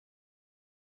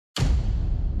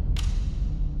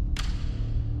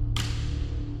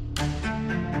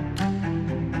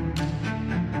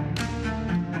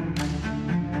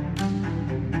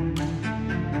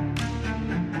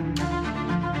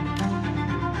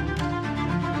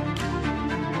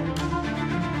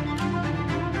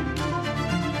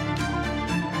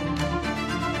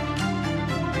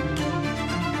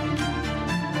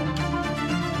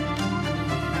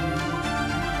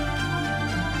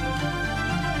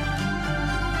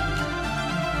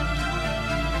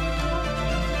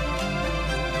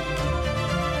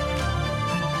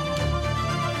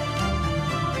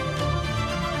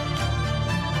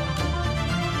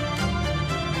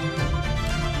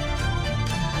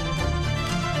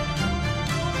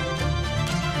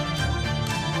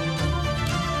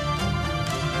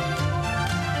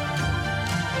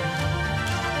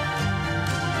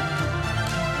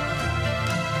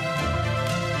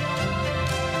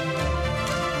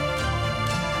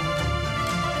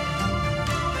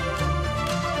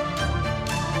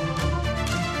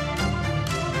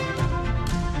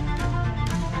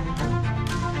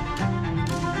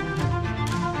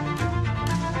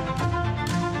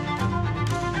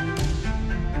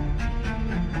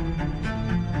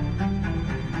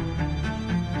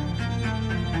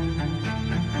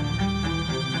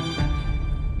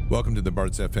Welcome to the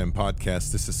Bards FM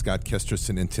podcast. This is Scott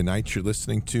Kesterson, and tonight you're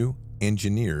listening to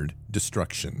Engineered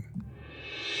Destruction.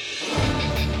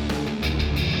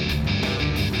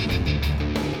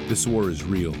 This war is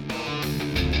real.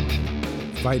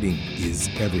 Fighting is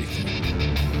everything.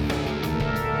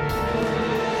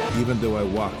 Even though I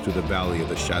walk through the valley of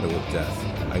the shadow of death,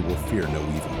 I will fear no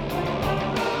evil.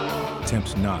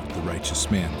 Tempt not the righteous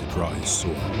man to draw his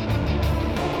sword.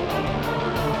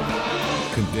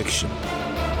 Conviction,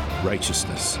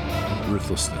 righteousness,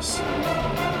 ruthlessness.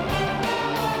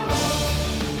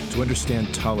 To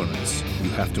understand tolerance, you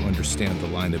have to understand the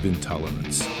line of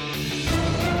intolerance.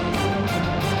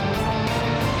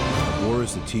 War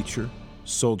is the teacher,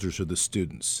 soldiers are the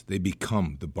students. They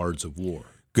become the bards of war.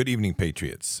 Good evening,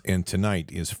 Patriots. And tonight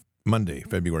is Monday,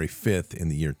 February 5th in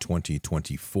the year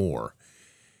 2024.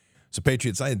 So,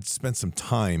 Patriots, I had spent some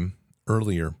time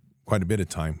earlier, quite a bit of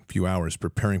time, a few hours,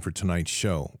 preparing for tonight's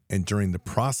show. And during the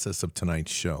process of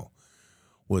tonight's show,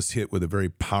 was hit with a very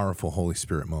powerful Holy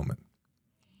Spirit moment.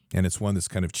 And it's one that's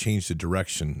kind of changed the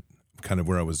direction, kind of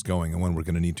where I was going, and one we're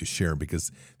going to need to share,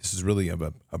 because this is really of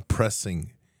a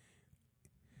pressing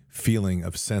feeling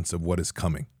of sense of what is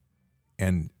coming.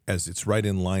 And as it's right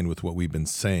in line with what we've been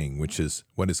saying, which is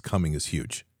what is coming is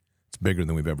huge. It's bigger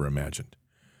than we've ever imagined.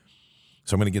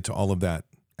 So I'm going to get to all of that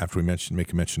after we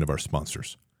make a mention of our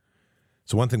sponsors.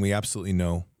 So one thing we absolutely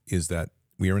know is that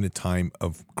we are in a time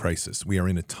of crisis. We are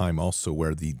in a time also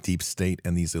where the deep state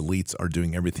and these elites are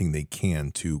doing everything they can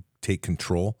to take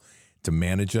control, to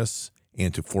manage us,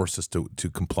 and to force us to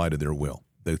comply to their will.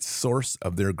 The source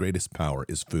of their greatest power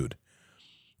is food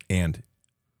and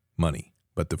money.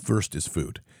 But the first is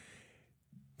food.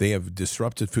 They have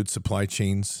disrupted food supply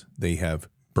chains. They have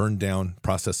burned down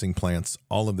processing plants.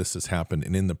 All of this has happened.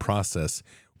 And in the process,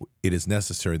 it is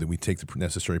necessary that we take the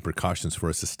necessary precautions for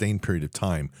a sustained period of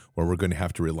time where we're going to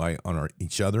have to rely on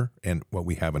each other and what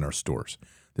we have in our stores.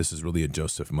 This is really a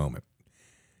Joseph moment.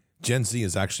 Gen Z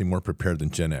is actually more prepared than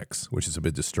Gen X, which is a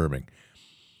bit disturbing.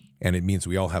 And it means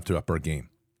we all have to up our game.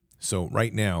 So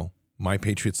right now, My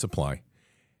Patriot Supply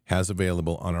has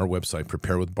available on our website,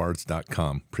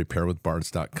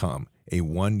 preparewithbards.com, a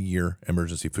 1-year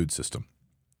emergency food system.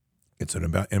 It's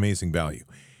an amazing value.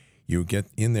 You get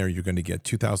in there, you're going to get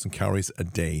 2,000 calories a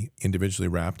day, individually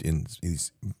wrapped in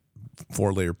these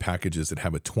 4-layer packages that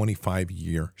have a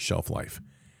 25-year shelf life.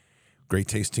 Great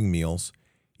tasting meals.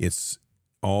 It's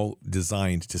all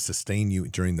designed to sustain you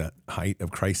during the height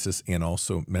of crisis and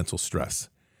also mental stress.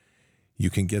 You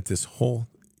can get this whole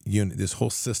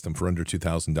system for under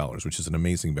 $2,000, which is an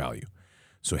amazing value.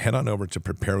 So head on over to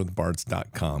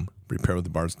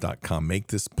preparewithbards.com. Make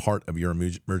this part of your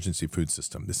emergency food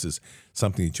system. This is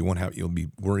something that you won't have. You'll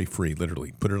be worry-free,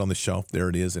 literally. Put it on the shelf. There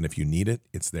it is. And if you need it,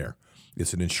 it's there.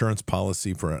 It's an insurance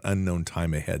policy for an unknown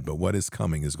time ahead. But what is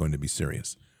coming is going to be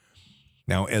serious.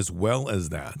 Now, as well as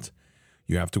that,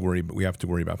 we have to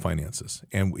worry about finances.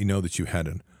 And we know that you've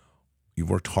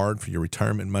worked hard for your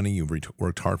retirement money. You've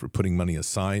worked hard for putting money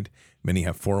aside. Many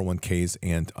have 401ks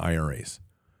and IRAs.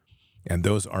 And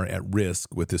those are at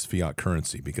risk with this fiat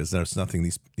currency, because there's nothing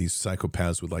these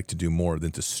psychopaths would like to do more than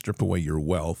to strip away your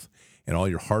wealth and all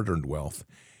your hard-earned wealth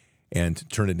and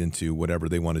turn it into whatever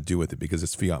they want to do with it, because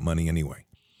it's fiat money anyway.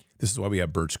 This is why we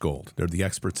have Birch Gold. They're the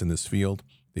experts in this field.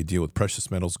 They deal with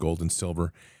precious metals, gold and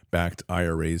silver, backed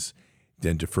IRAs,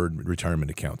 and deferred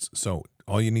retirement accounts. So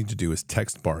all you need to do is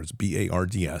text BARDS,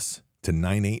 B-A-R-D-S, to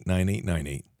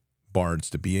 989898,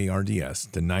 BARDS to B-A-R-D-S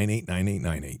to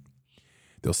 989898.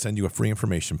 They'll send you a free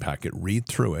information packet. Read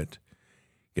through it,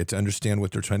 get to understand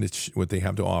what they're what they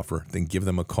have to offer, then give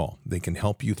them a call. They can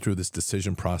help you through this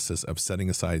decision process of setting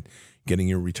aside, getting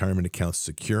your retirement accounts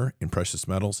secure in precious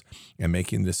metals, and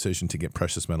making the decision to get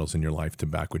precious metals in your life to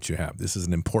back what you have. This is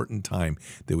an important time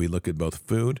that we look at both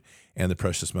food and the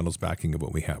precious metals backing of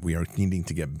what we have. We are needing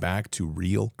to get back to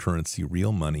real currency,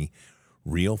 real money,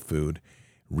 real food,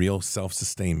 real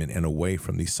self-sustainment, and away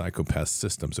from these psychopath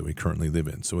systems that we currently live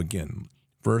in. So again,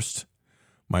 first,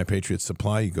 My Patriot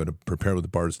Supply, you go to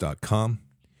preparewithbards.com.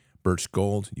 Birch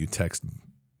Gold, you text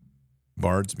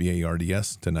BARDS,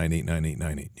 B-A-R-D-S, to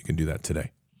 989898. You can do that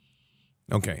today.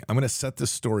 Okay, I'm going to set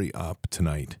this story up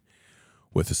tonight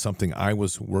with something I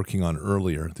was working on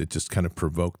earlier that just kind of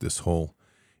provoked this whole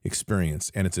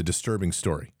experience, and it's a disturbing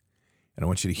story. And I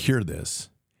want you to hear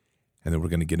this, and then we're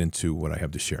going to get into what I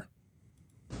have to share.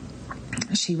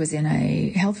 She was in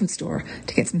a health food store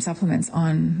to get some supplements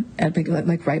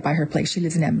like right by her place. She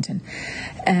lives in Edmonton.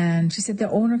 And she said the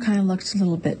owner kind of looked a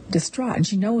little bit distraught, and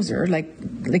she knows her, like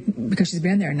because she's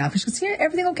been there enough. And she goes, "Yeah,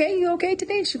 everything okay? You okay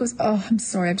today?" She goes, "Oh, I'm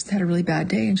sorry. I've just had a really bad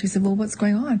day." And she said, "Well, what's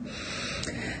going on?"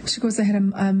 She goes, I had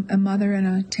a mother and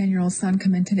a 10-year-old son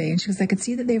come in today, and she goes, I could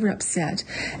see that they were upset,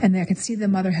 and I could see the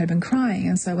mother had been crying,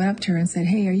 and so I went up to her and said,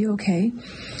 hey, are you okay?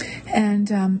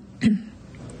 And are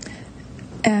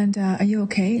you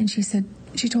okay? And she said,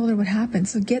 she told her what happened.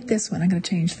 So get this one. I'm going to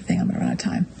change the thing. I'm going to run out of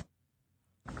time.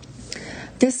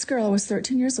 This girl was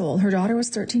 13 years old. Her daughter was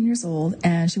 13 years old,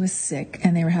 and she was sick,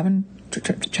 and they were having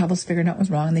troubles figuring out what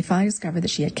was wrong, and they finally discovered that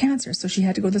she had cancer. So she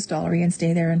had to go to the Stollery and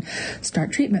stay there and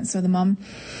start treatment. So the mom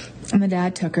and the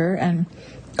dad took her and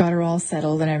got her all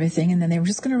settled and everything, and then they were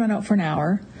just going to run out for an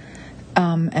hour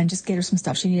and just get her some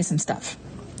stuff. She needed some stuff.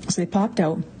 So they popped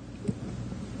out,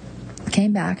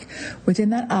 came back. Within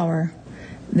that hour,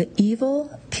 the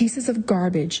evil pieces of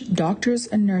garbage, doctors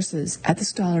and nurses at the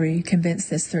Stollery, convinced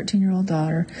this 13-year-old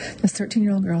daughter, this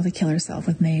 13-year-old girl, to kill herself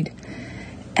with MAID.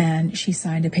 And she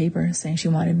signed a paper saying she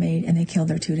wanted MAID, and they killed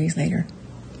her 2 days later.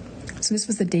 So this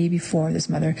was the day before the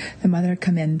mother had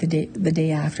come in the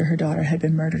day after her daughter had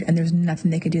been murdered, and there was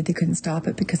nothing they could do. They couldn't stop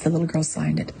it because the little girl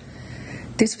signed it.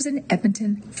 This was in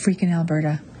Edmonton, freaking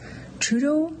Alberta.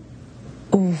 Trudeau,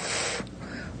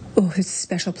 there's a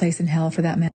special place in hell for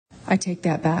that man. I take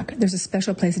that back. There's a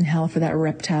special place in hell for that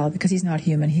reptile because he's not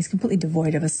human. He's completely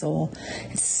devoid of a soul.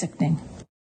 It's sickening.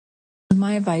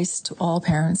 My advice to all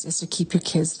parents is to keep your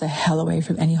kids the hell away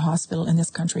from any hospital in this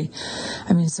country.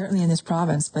 I mean, certainly in this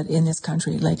province, but in this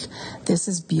country, like, this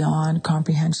is beyond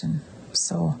comprehension.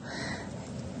 So,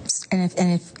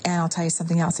 and I'll tell you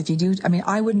something else. If you do, I mean,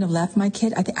 I wouldn't have left my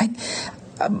kid.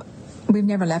 We've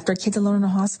never left our kids alone in a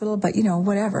hospital, but,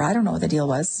 whatever. I don't know what the deal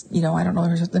was. I don't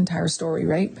know the entire story,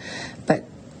 right? But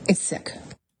it's sick.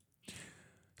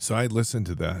 So I listened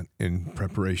to that in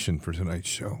preparation for tonight's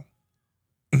show.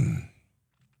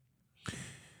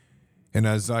 And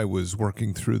as I was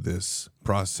working through this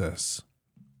process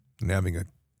and having a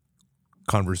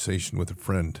conversation with a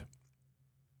friend,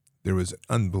 there was an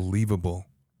unbelievable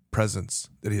presence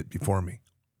that hit before me.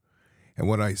 And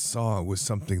what I saw was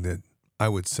something that I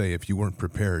would say, if you weren't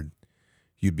prepared,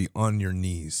 you'd be on your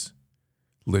knees,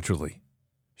 literally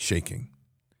shaking.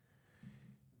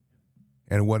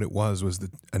 And what it was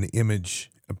an image,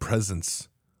 a presence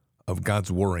of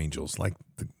God's war angels, like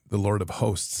the Lord of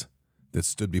hosts that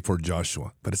stood before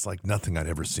Joshua. But it's like nothing I'd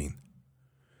ever seen.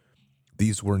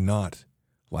 These were not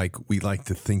like we like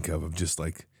to think of just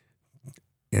like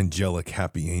angelic,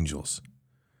 happy angels.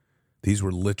 These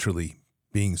were literally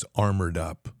beings armored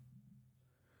up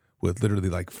with literally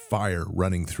like fire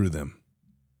running through them,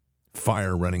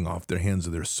 fire running off their hands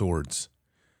of their swords.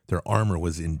 Their armor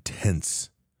was intense.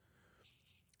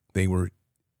 They were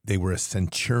a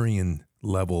centurion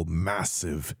level,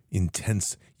 massive,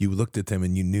 intense. You looked at them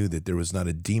and you knew that there was not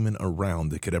a demon around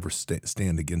that could ever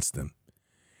stand against them.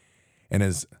 And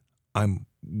as I'm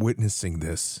witnessing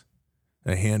this,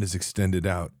 a hand is extended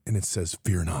out and it says,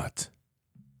 "Fear not."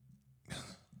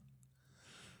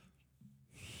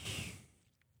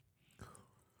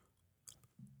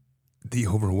 The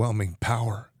overwhelming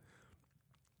power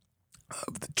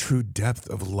of the true depth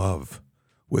of love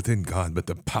within God, but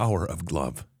the power of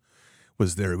love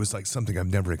was there. It was like something I've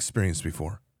never experienced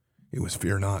before. It was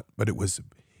fear not, but it was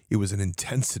an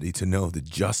intensity to know that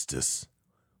justice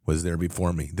was there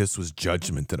before me. This was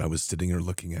judgment that I was sitting here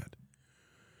looking at.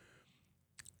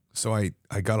 So I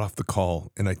got off the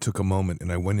call and I took a moment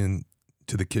and I went in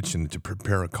to the kitchen to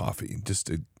prepare a coffee just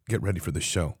to get ready for the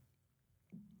show.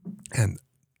 And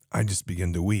I just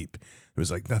began to weep. It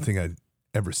was like nothing I'd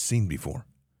ever seen before.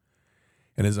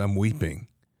 And as I'm weeping,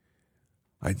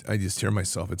 I just hear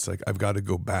myself. It's like I've got to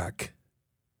go back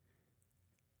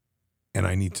and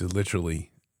I need to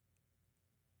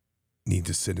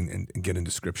sit and get into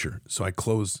scripture. So I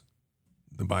close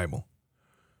the Bible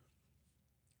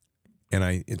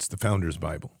and it's the Founder's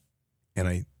Bible. And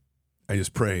I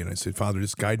just pray and I say, "Father,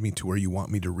 just guide me to where you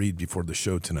want me to read before the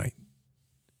show tonight."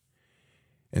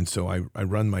 And so I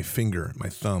run my finger, my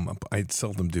thumb up. I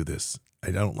seldom do this. I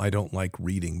don't like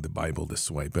reading the Bible this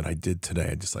way, but I did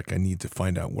today. I need to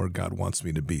find out where God wants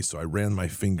me to be. So I ran my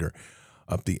finger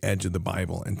up the edge of the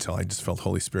Bible until I just felt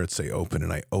Holy Spirit say open,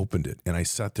 and I opened it, and I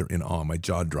sat there in awe. My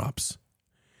jaw drops.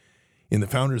 In the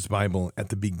Founder's Bible, at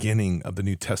the beginning of the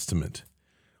New Testament,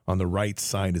 on the right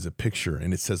side is a picture,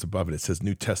 and it says above it says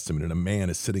New Testament, and a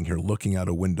man is sitting here looking out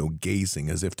a window, gazing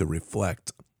as if to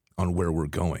reflect on where we're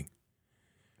going.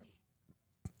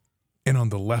 And on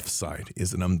the left side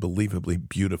is an unbelievably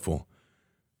beautiful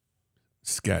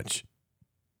sketch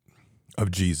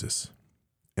of Jesus.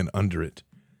 And under it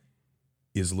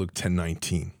is Luke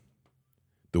 10:19.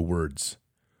 The words,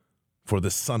 "For the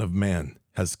Son of Man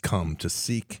has come to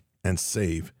seek and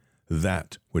save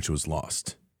that which was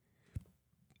lost."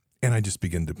 And I just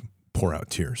began to pour out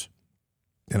tears.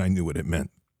 and I knew what it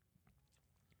meant.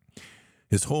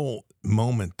 His whole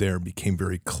moment there became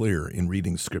very clear in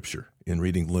reading Scripture, in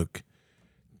reading Luke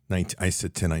 19, I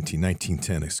said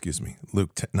 19:10, excuse me,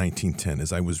 Luke 19:10.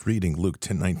 As I was reading Luke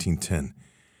 19:10,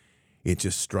 it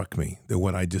just struck me that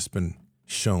what I'd just been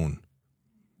shown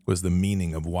was the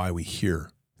meaning of why we hear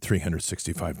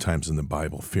 365 times in the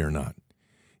Bible, fear not.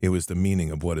 It was the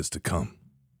meaning of what is to come.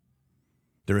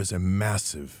 There is a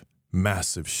massive,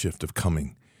 massive shift of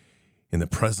coming in the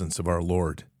presence of our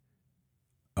Lord,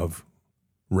 of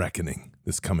reckoning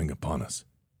that's coming upon us.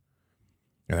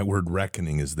 And that word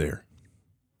reckoning is there.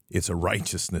 It's a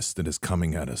righteousness that is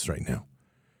coming at us right now.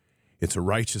 It's a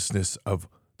righteousness of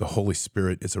the Holy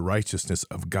Spirit. It's a righteousness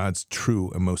of God's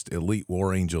true and most elite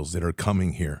war angels that are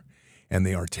coming here, and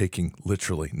they are taking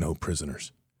literally no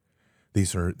prisoners.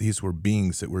 These were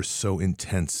beings that were so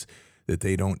intense that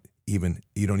you don't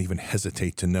even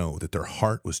hesitate to know that their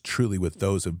heart was truly with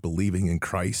those of believing in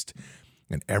Christ,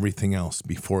 and everything else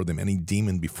before them, any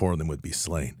demon before them would be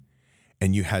slain.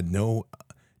 And you had no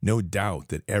doubt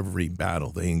that every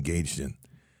battle they engaged in,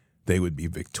 they would be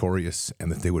victorious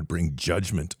and that they would bring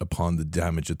judgment upon the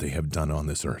damage that they have done on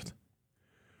this earth.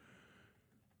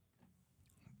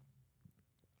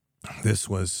 This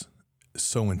was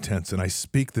so intense, and I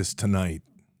speak this tonight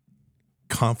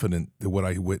confident that what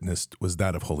I witnessed was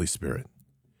that of Holy Spirit.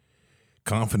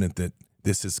 Confident that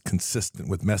this is consistent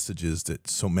with messages that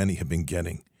so many have been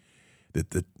getting,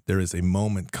 that there is a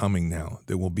moment coming now.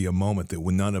 There will be a moment that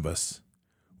none of us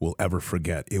will ever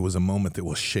forget. It was a moment that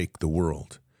will shake the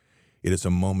world. It is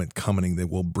a moment coming that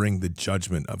will bring the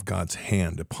judgment of God's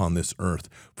hand upon this earth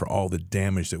for all the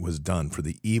damage that was done, for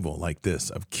the evil like this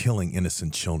of killing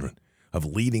innocent children, of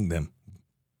leading them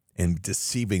and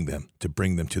deceiving them to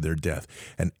bring them to their death.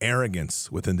 An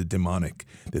arrogance within the demonic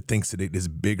that thinks that it is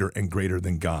bigger and greater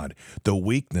than God. The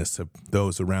weakness of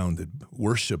those around that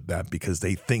worship that because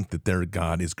they think that their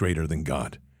God is greater than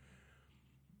God.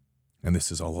 And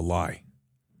this is all a lie.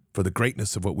 For the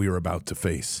greatness of what we are about to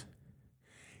face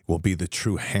will be the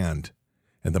true hand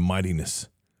and the mightiness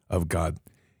of God.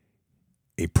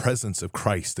 A presence of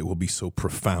Christ that will be so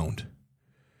profound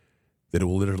that it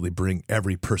will literally bring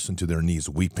every person to their knees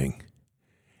weeping.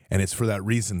 And it's for that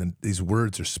reason that these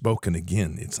words are spoken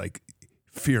again. It's like,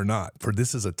 fear not, for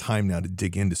this is a time now to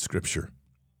dig into Scripture.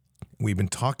 We've been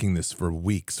talking this for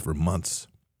weeks, for months.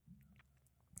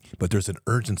 But there's an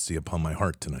urgency upon my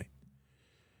heart tonight.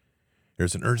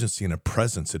 There's an urgency and a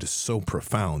presence that is so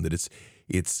profound that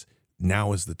it's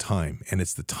now is the time. And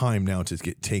it's the time now to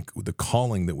take the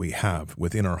calling that we have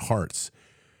within our hearts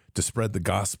to spread the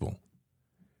gospel,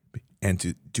 and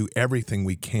to do everything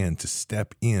we can to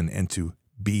step in and to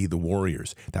be the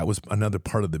warriors. That was another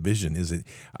part of the vision, is that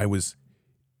it was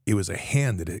a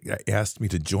hand that asked me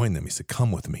to join them. He said,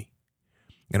 come with me.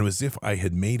 And it was as if I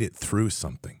had made it through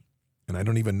something. And I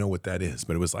don't even know what that is,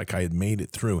 but it was like I had made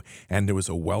it through, and there was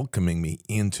a welcoming me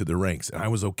into the ranks. And I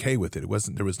was okay with it.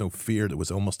 There was no fear. There was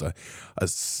almost a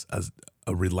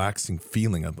relaxing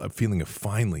feeling, a feeling of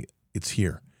finally, it's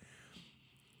here.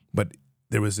 But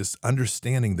there was this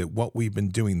understanding that what we've been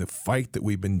doing, the fight that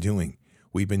we've been doing,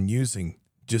 we've been using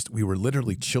we were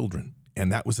literally children.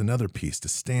 And that was another piece, to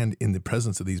stand in the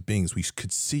presence of these beings. We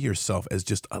could see yourself as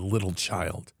just a little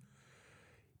child,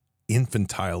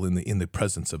 infantile in the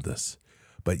presence of this,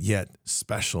 but yet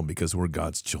special because we're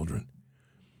God's children.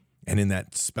 And in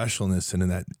that specialness and in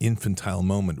that infantile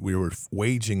moment, we were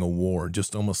waging a war,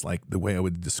 just almost like the way I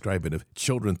would describe it, of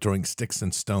children throwing sticks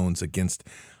and stones against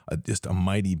just a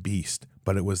mighty beast.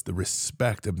 But it was the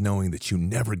respect of knowing that you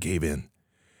never gave in,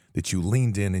 that you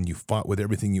leaned in and you fought with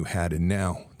everything you had. And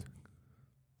now,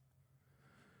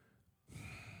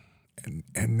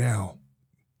 and now,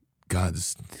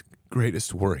 God's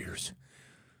greatest warriors,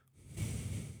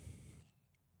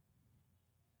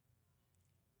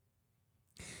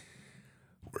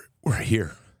 we're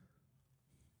here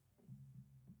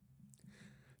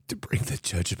to bring the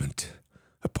judgment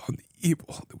upon the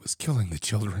evil that was killing the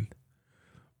children.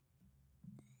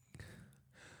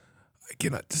 I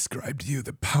cannot describe to you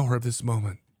the power of this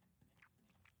moment.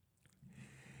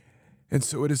 And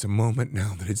so it is a moment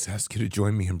now that I just ask you to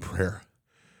join me in prayer,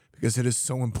 because it is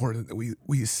so important that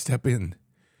we step in.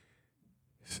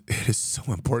 It is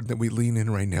so important that we lean in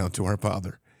right now to our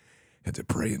Father and to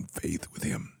pray in faith with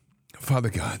Him. Father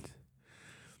God,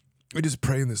 we just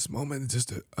pray in this moment,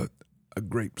 just a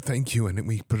great thank you, and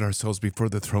we put ourselves before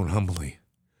the throne humbly,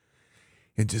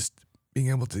 and just being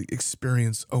able to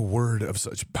experience a word of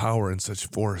such power and such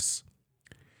force,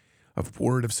 a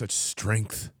word of such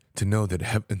strength to know that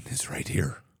heaven is right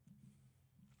here.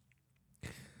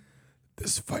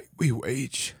 This fight we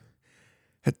wage,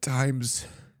 at times,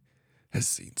 has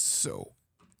seemed so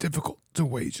difficult to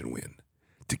wage and win,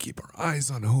 to keep our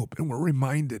eyes on hope, and we're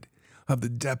reminded of the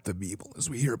depth of evil as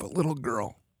we hear of a little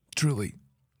girl, truly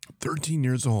 13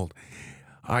 years old,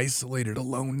 isolated,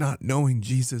 alone, not knowing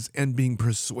Jesus, and being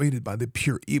persuaded by the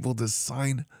pure evil to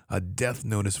sign a death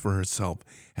notice for herself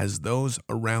as those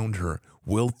around her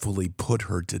willfully put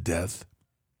her to death.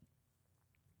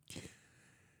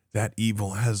 That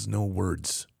evil has no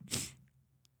words.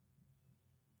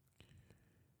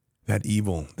 That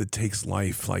evil that takes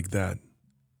life like that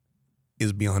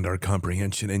is beyond our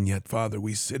comprehension. And yet, Father,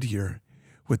 we sit here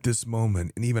with this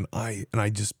moment, and even I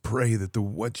just pray that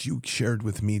what you shared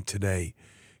with me today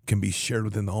can be shared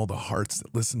within all the hearts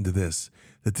that listen to this,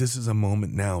 that this is a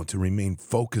moment now to remain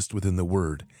focused within the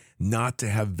word, not to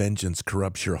have vengeance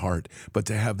corrupts your heart, but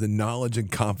to have the knowledge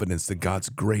and confidence that God's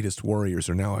greatest warriors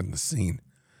are now on the scene.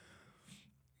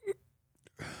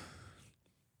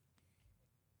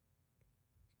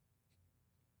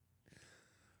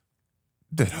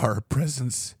 That our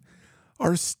presence,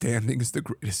 our standing is the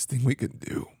greatest thing we can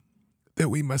do. That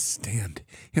we must stand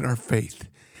in our faith,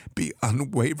 be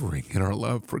unwavering in our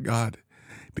love for God,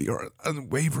 be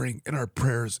unwavering in our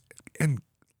prayers and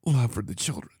love for the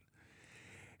children,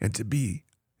 and to be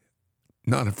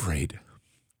not afraid.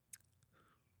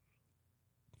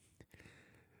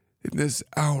 In this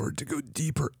hour, to go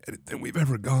deeper than we've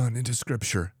ever gone into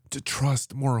Scripture, to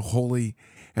trust more wholly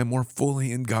and more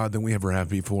fully in God than we ever have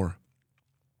before.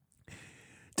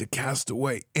 To cast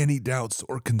away any doubts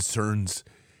or concerns,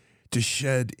 to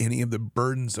shed any of the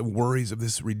burdens and worries of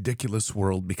this ridiculous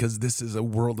world, because this is a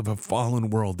world of a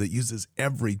fallen world that uses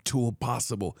every tool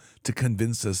possible to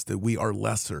convince us that we are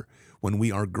lesser when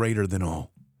we are greater than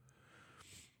all.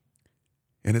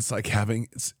 And it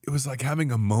was like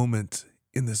having a moment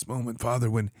in this moment,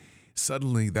 Father, when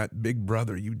suddenly that big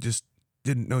brother you just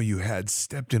didn't know you had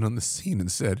stepped in on the scene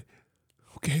and said,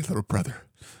 "Okay, little brother,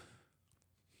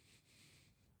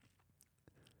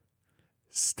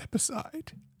 step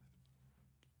aside."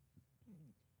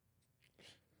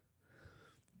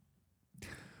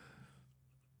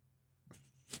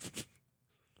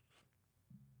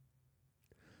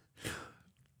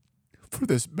 For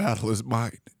this battle is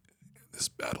mine. This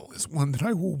battle is one that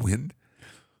I will win.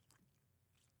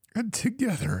 And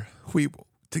together we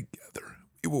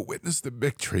will witness the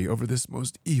victory over this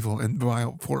most evil and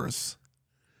vile force.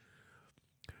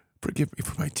 Forgive me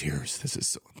for my tears. This is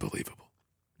so unbelievable.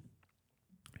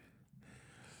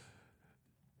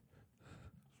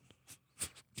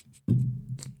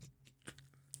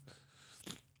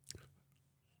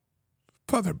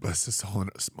 Father, bless us all in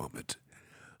this moment.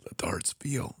 Let the hearts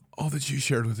feel all that you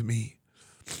shared with me.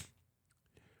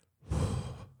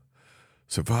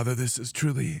 So, Father, this is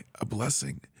truly a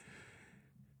blessing.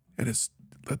 And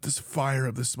let this fire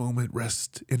of this moment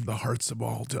rest in the hearts of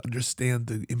all to understand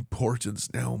the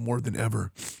importance now more than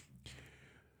ever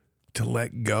to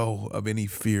let go of any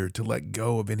fear, to let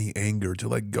go of any anger, to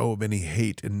let go of any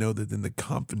hate, and know that in the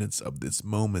confidence of this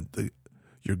moment,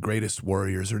 your greatest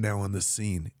warriors are now on the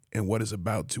scene. And what is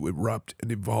about to erupt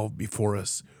and evolve before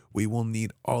us, we will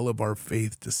need all of our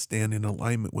faith to stand in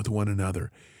alignment with one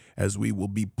another, as we will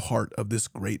be part of this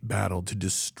great battle to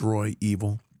destroy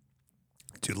evil,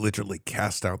 to literally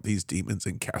cast out these demons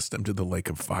and cast them to the lake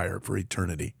of fire for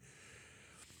eternity.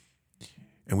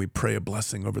 And we pray a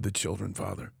blessing over the children,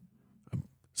 Father,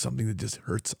 something that just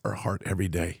hurts our heart every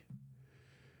day,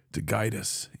 to guide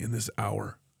us in this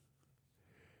hour,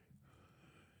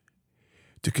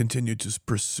 to continue to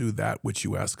pursue that which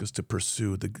you ask us to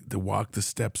pursue, to walk the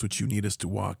steps which you need us to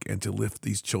walk, and to lift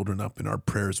these children up in our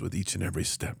prayers with each and every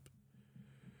step.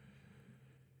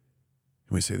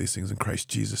 And we say these things in Christ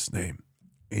Jesus' name.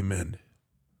 Amen.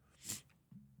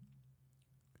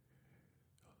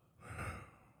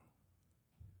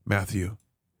 Matthew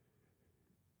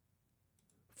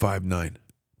 5:9.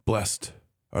 Blessed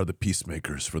are the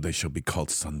peacemakers, for they shall be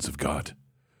called sons of God.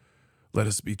 Let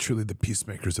us be truly the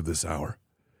peacemakers of this hour.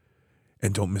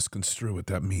 And don't misconstrue what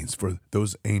that means. For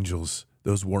those angels,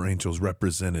 those war angels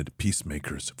represented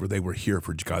peacemakers, for they were here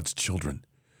for God's children,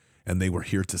 and they were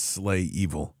here to slay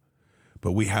evil.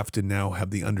 But we have to now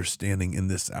have the understanding in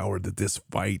this hour that this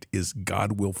fight is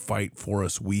God will fight for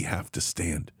us. We have to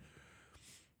stand.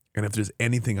 And if there's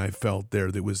anything I felt there,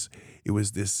 it was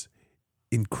this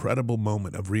incredible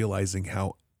moment of realizing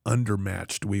how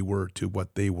undermatched we were to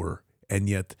what they were. And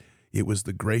yet it was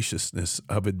the graciousness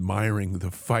of admiring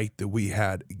the fight that we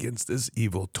had against this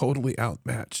evil, totally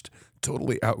outmatched,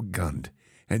 totally outgunned,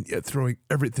 and yet throwing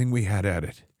everything we had at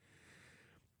it.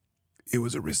 It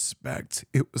was a respect.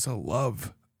 It was a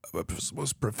love of a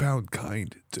most profound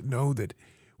kind to know that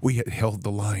we had held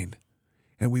the line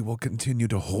and we will continue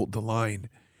to hold the line.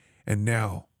 And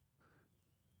now,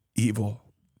 evil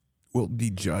will be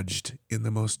judged in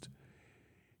the most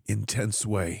intense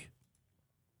way.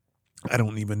 I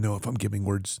don't even know if I'm giving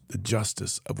words the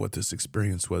justice of what this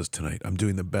experience was tonight. I'm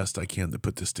doing the best I can to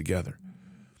put this together.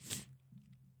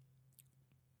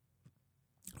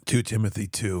 2 Timothy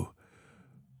 2.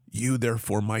 You,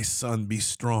 therefore, my son, be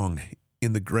strong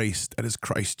in the grace that is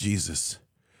Christ Jesus.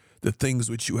 The things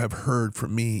which you have heard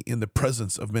from me in the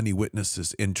presence of many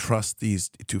witnesses, entrust these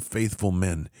to faithful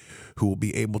men who will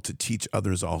be able to teach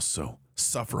others also.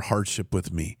 Suffer hardship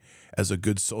with me as a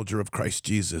good soldier of Christ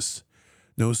Jesus.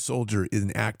 No soldier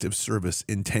in active service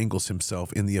entangles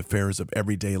himself in the affairs of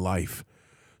everyday life,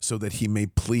 so that he may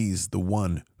please the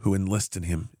one who enlisted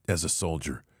him as a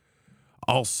soldier.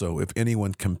 Also, if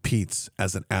anyone competes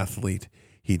as an athlete,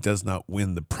 he does not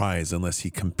win the prize unless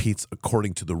he competes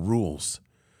according to the rules.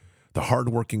 The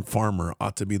hard-working farmer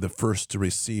ought to be the first to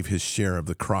receive his share of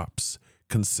the crops.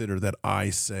 Consider that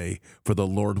I say, for the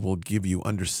Lord will give you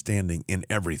understanding in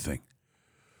everything.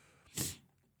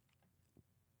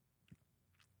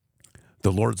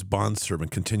 The Lord's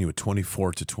bondservant, continue at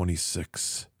 24 to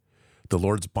 26. The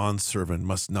Lord's bondservant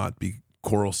must not be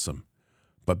quarrelsome,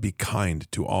 but be kind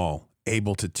to all,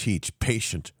 able to teach,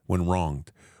 patient when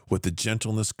wronged, with the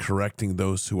gentleness correcting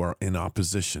those who are in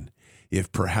opposition,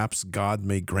 if perhaps God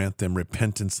may grant them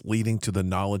repentance leading to the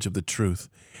knowledge of the truth,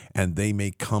 and they may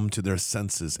come to their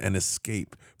senses and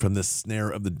escape from the snare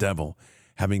of the devil,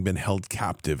 having been held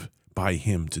captive by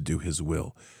him to do his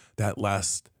will. That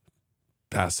last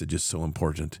passage is so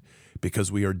important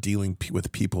because we are dealing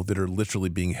with people that are literally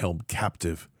being held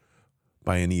captive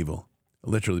by an evil,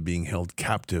 literally being held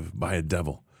captive by a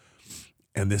devil.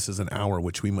 And this is an hour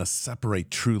which we must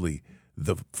separate truly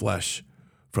the flesh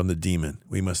from the demon.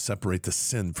 We must separate the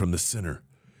sin from the sinner.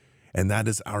 And that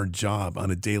is our job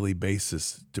on a daily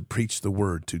basis, to preach the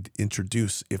word, to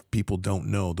introduce, if people don't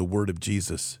know, the word of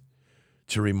Jesus,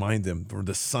 to remind them, for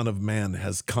the Son of Man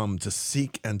has come to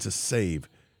seek and to save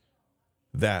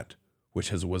that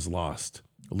which was lost.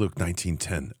 Luke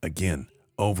 19:10, again,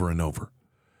 over and over.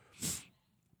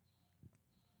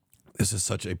 This is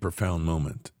such a profound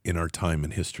moment in our time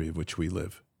and history of which we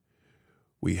live.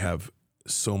 We have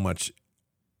so much,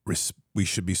 we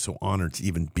should be so honored to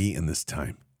even be in this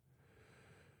time.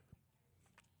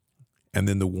 And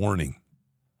then the warning,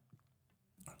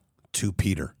 2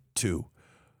 Peter 2.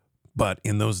 But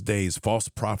in those days, false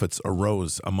prophets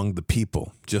arose among the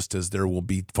people, just as there will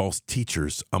be false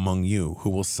teachers among you who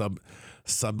will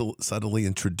subtly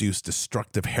introduce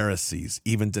destructive heresies,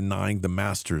 even denying the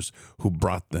masters who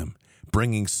brought them,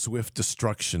 bringing swift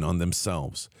destruction on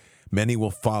themselves. Many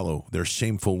will follow their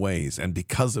shameful ways, and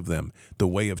because of them, the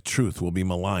way of truth will be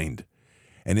maligned.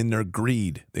 And in their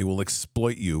greed, they will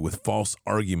exploit you with false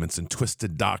arguments and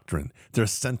twisted doctrine. Their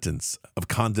sentence of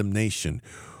condemnation,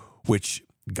 which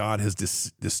God has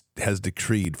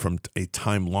decreed from a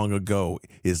time long ago,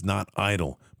 is not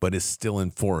idle, but is still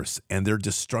in force. And their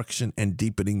destruction and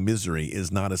deepening misery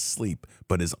is not asleep,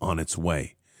 but is on its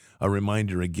way. A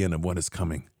reminder again of what is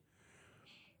coming.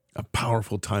 A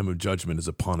powerful time of judgment is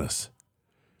upon us.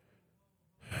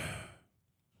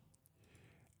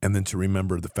 And then to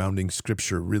remember the founding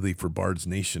scripture really for Bard's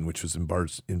Nation, which was in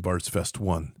Bard's Fest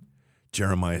 1.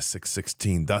 Jeremiah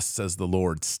 6:16, thus says the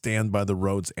Lord, stand by the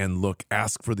roads and look,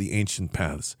 ask for the ancient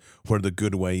paths, where the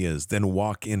good way is, then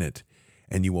walk in it,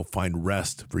 and you will find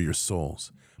rest for your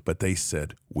souls. But they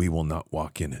said, we will not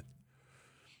walk in it.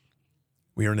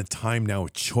 We are in a time now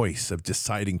of choice, of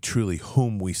deciding truly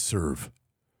whom we serve.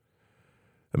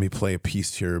 Let me play a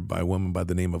piece here by a woman by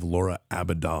the name of Laura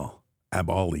Abali.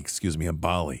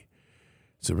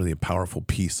 It's a powerful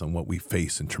piece on what we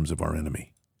face in terms of our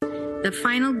enemy. The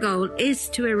final goal is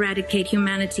to eradicate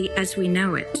humanity as we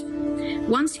know it.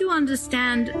 Once you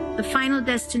understand the final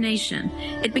destination,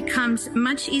 it becomes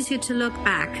much easier to look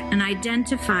back and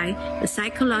identify the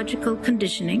psychological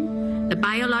conditioning, the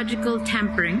biological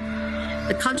tampering,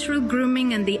 the cultural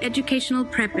grooming, and the educational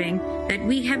prepping that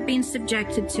we have been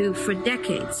subjected to for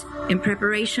decades in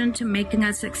preparation to making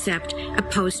us accept a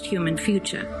post-human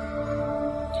future.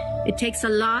 It takes a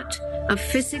lot of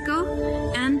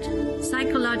physical and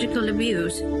psychological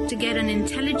abuse to get an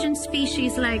intelligent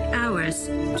species like ours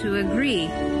to agree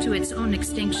to its own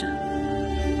extinction.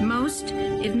 Most,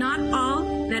 if not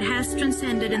all, that has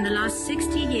transcended in the last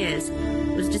 60 years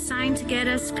was designed to get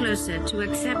us closer to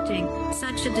accepting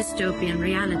such a dystopian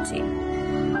reality.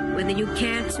 Whether you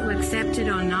care to accept it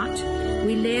or not,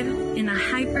 we live in a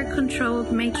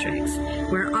hyper-controlled matrix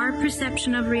where our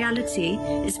perception of reality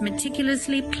is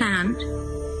meticulously planned,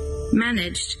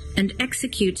 managed, and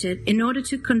executed in order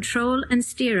to control and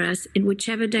steer us in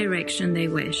whichever direction they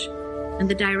wish. And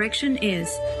the direction is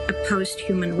a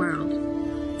post-human world.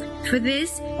 For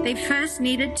this, they first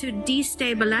needed to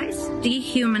destabilize,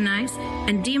 dehumanize,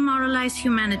 and demoralize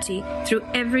humanity through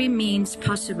every means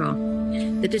possible.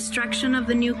 The destruction of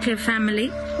the nuclear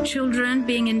family, children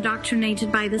being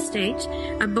indoctrinated by the state,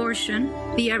 abortion,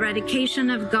 the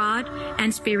eradication of God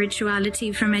and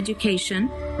spirituality from education,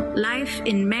 life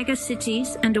in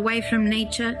megacities and away from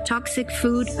nature, toxic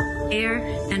food, air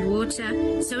and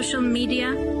water, social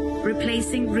media,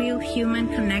 replacing real human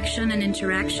connection and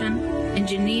interaction,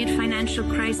 engineered financial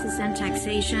crisis and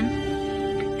taxation,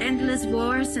 endless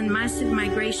wars and massive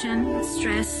migration,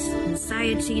 stress,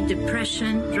 anxiety,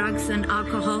 depression, drugs and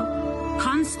alcohol,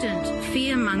 constant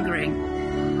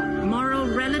fear-mongering, moral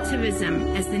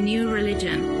relativism as the new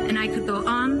religion, and I could go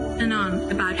on and on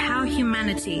about how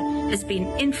humanity has been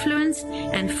influenced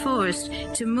and forced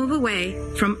to move away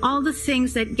from all the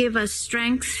things that give us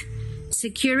strength,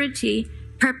 security,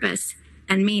 purpose,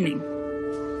 and meaning.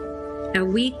 A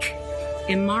weak,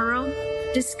 immoral,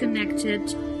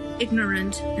 disconnected,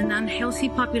 ignorant, and unhealthy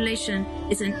population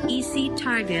is an easy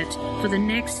target for the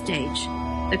next stage,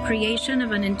 the creation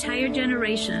of an entire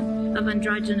generation of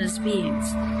androgynous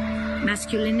beings.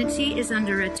 Masculinity is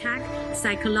under attack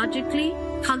psychologically,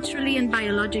 culturally, and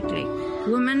biologically.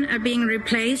 Women are being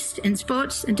replaced in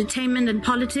sports, entertainment, and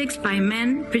politics by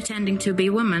men pretending to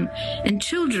be women. And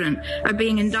children are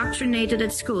being indoctrinated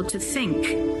at school to think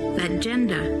that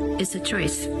gender is a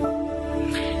choice.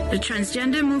 The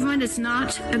transgender movement is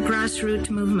not a grassroots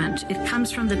movement. It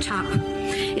comes from the top.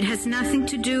 It has nothing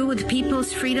to do with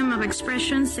people's freedom of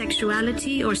expression,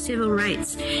 sexuality, or civil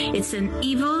rights. It's an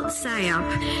evil psyop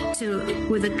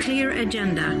with a clear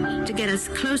agenda to get us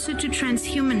closer to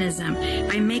transhumanism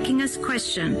by making us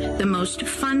question the most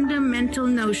fundamental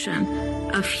notion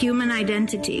of human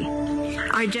identity,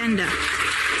 our gender.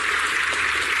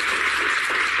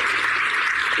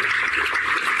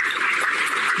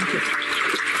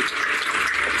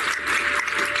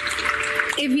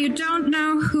 If you don't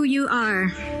know who you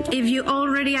are, if you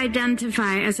already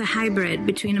identify as a hybrid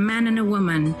between a man and a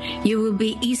woman, you will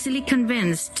be easily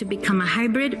convinced to become a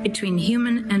hybrid between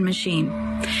human and machine.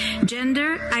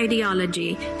 Gender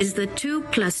ideology is the 2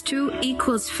 + 2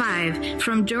 = 5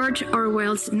 from George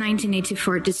Orwell's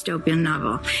 1984 dystopian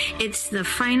novel. It's the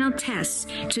final test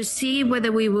to see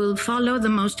whether we will follow the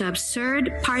most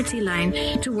absurd party line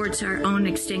towards our own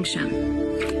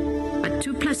extinction. But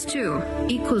 2 + 2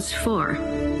 = 4.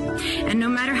 And no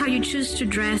matter how you choose to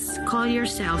dress, call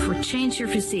yourself, or change your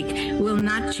physique, will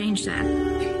not change that.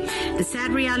 The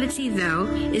sad reality, though,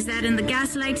 is that in the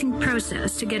gaslighting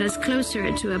process to get us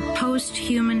closer to a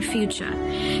post-human future,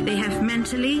 they have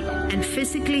mentally and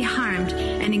physically harmed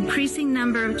an increasing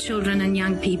number of children and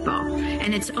young people,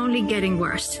 and it's only getting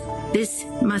worse. This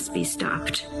must be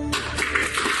stopped.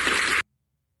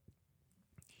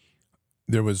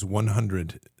 There was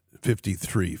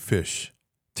 153 fish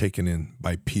taken in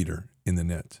by Peter in the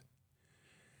net.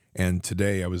 And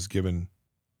today I was given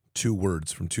 2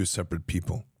 words from 2 separate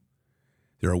people.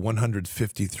 There are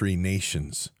 153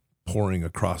 nations pouring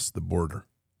across the border.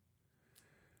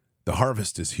 The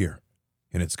harvest is here,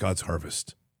 and it's God's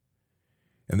harvest.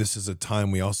 And this is a time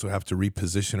we also have to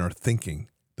reposition our thinking.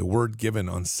 The word given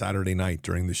on Saturday night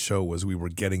during the show was we were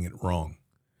getting it wrong.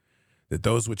 That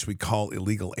those which we call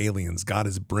illegal aliens, God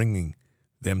is bringing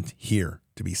them here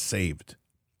to be saved.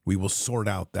 We will sort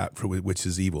out that for which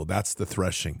is evil. That's the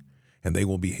threshing, and they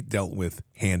will be dealt with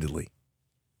handily.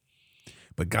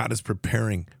 But God is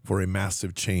preparing for a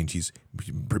massive change. He's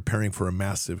preparing for a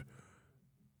massive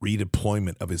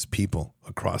redeployment of his people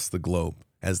across the globe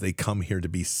as they come here to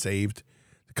be saved,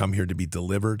 to come here to be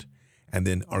delivered, and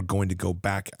then are going to go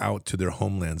back out to their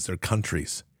homelands, their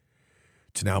countries,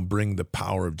 to now bring the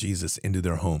power of Jesus into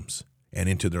their homes and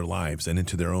into their lives and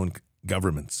into their own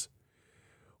governments.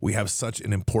 We have such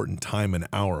an important time and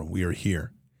hour. We are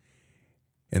here.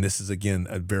 And this is, again,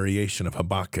 a variation of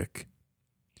Habakkuk.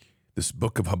 This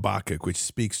book of Habakkuk, which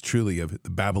speaks truly of the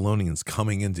Babylonians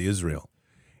coming into Israel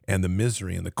and the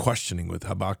misery and the questioning with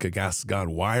Habakkuk asks God,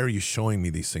 why are you showing me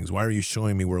these things? Why are you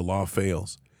showing me where law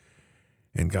fails?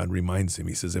 And God reminds him,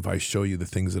 he says, if I show you the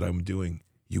things that I'm doing,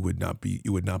 you would not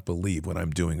believe what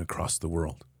I'm doing across the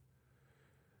world.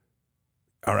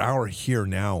 Our hour here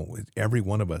now, every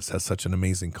one of us has such an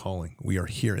amazing calling. We are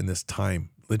here in this time,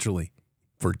 literally,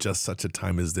 for just such a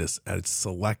time as this, at its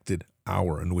selected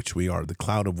hour in which we are. The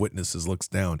cloud of witnesses looks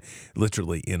down,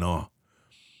 literally in awe.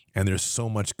 And there's so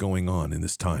much going on in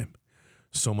this time.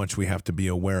 So much we have to be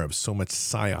aware of, so much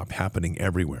psyop happening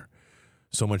everywhere.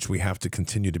 So much we have to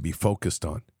continue to be focused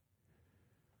on.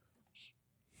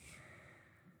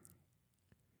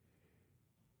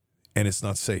 And it's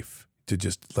not safe to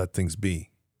just let things be.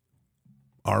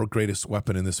 Our greatest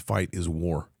weapon in this fight is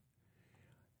war.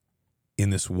 In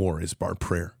this war is our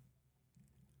prayer.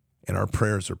 And our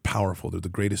prayers are powerful. They're the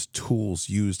greatest tools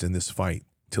used in this fight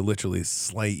to literally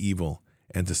slay evil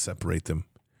and to separate them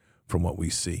from what we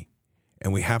see.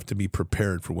 And we have to be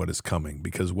prepared for what is coming,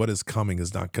 because what is coming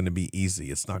is not going to be easy.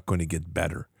 It's not going to get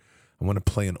better. I want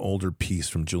to play an older piece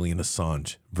from Julian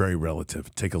Assange, very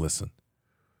relative. Take a listen.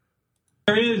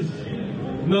 There is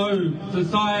no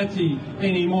society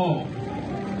anymore.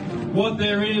 What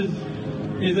there is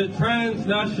a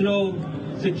transnational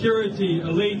security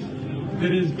elite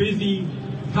that is busy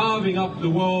carving up the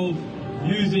world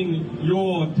using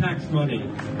your tax money.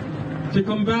 To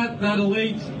combat that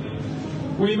elite,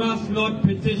 we must not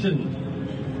petition.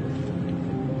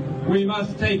 We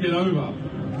must take it over.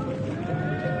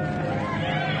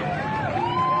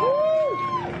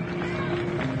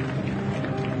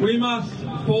 We must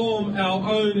form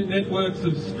our own networks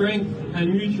of strength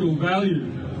and mutual value,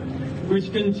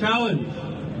 which can challenge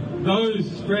those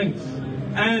strengths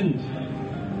and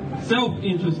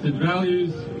self-interested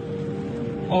values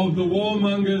of the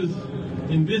warmongers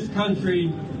in this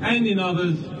country and in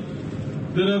others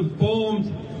that have formed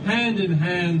hand in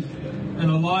hand an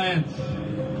alliance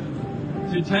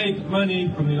to take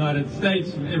money from the United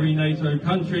States, from every NATO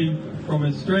country, from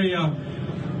Australia,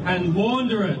 and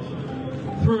launder it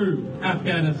through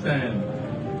Afghanistan,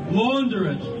 launder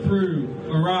it through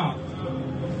Iraq,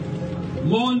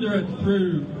 launder it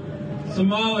through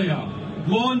Somalia,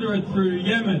 launder it through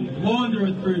Yemen, launder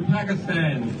it through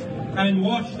Pakistan, and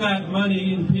wash that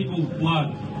money in people's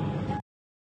blood.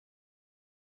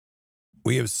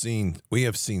 We have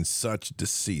seen such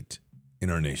deceit in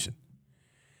our nation.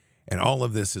 And all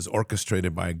of this is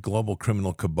orchestrated by a global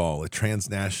criminal cabal, a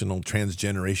transnational,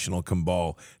 transgenerational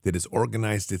cabal that has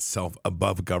organized itself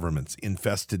above governments,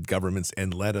 infested governments,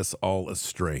 and led us all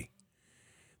astray.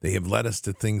 They have led us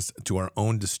to our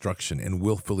own destruction and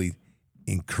willfully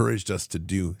encouraged us to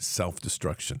do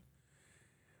self-destruction.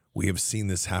 We have seen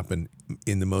this happen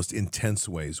in the most intense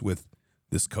ways with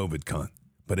this COVID con,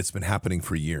 but it's been happening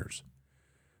for years.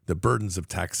 The burdens of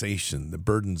taxation, the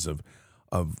burdens of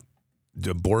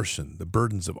abortion, the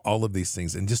burdens of all of these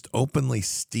things, and just openly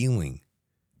stealing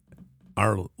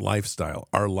our lifestyle,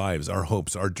 our lives, our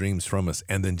hopes, our dreams from us,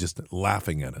 and then just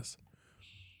laughing at us.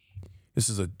 This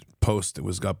is a post that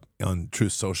was up on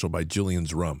Truth Social by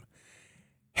Julian's Rum.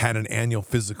 Had an annual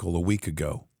physical a week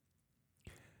ago.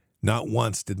 Not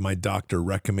once did my doctor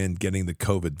recommend getting the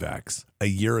COVID vax. A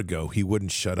year ago, he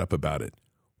wouldn't shut up about it.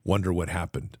 Wonder what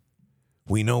happened.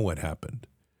 We know what happened.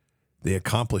 They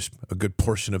accomplished a good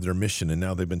portion of their mission, and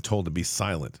now they've been told to be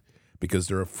silent because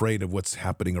they're afraid of what's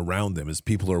happening around them as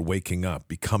people are waking up,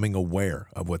 becoming aware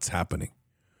of what's happening.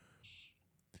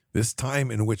 This time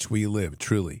in which we live,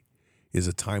 truly, is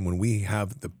a time when we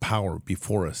have the power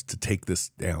before us to take this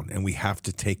down, and we have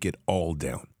to take it all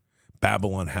down.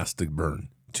 Babylon has to burn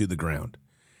to the ground.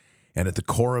 And at the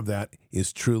core of that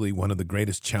is truly one of the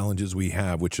greatest challenges we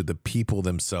have, which are the people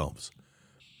themselves.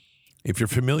 If you're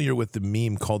familiar with the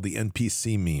meme called the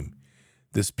NPC meme,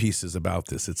 this piece is about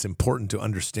this. It's important to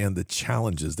understand the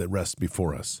challenges that rest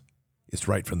before us. It's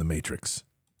right from the Matrix.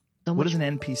 What is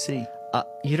an NPC?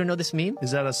 You don't know this meme?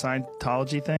 Is that a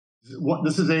Scientology thing?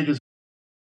 This is Aegis.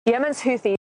 Yemen's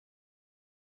Houthis.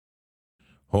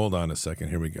 Hold on a second.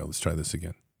 Here we go. Let's try this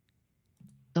again.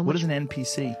 What is an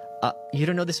NPC? You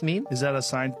don't know this meme? Is that a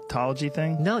Scientology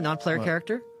thing? No, non-player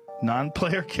character.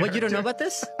 Non-player character? What, you don't know about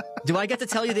this? Do I get to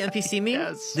tell you the NPC meme?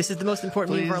 Yes. This is the most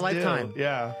important meme of our lifetime.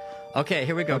 Yeah. Okay,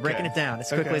 here we go. Okay. Breaking it down as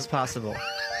quickly as possible.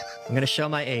 I'm going to show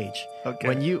my age. Okay.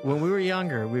 When we were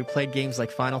younger, we played games like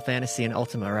Final Fantasy and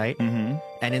Ultima, right? Mm-hmm.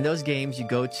 And in those games, you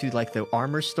go to like the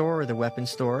armor store or the weapon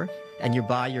store, and you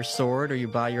buy your sword or you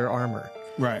buy your armor.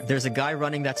 Right. There's a guy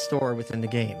running that store within the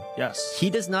game. Yes. He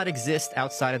does not exist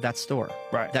outside of that store.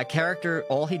 Right. That character,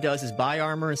 all he does is buy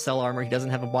armor and sell armor. He doesn't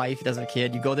have a wife. He doesn't have a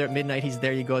kid. You go there at midnight, he's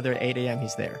there. You go there at 8 a.m.,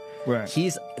 he's there. Right.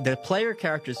 He's the player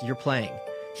characters you're playing.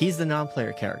 He's the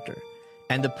non-player character.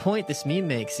 And the point this meme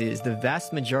makes is the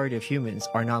vast majority of humans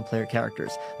are non-player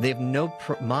characters. They have no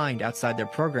mind outside their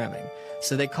programming.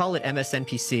 So they call it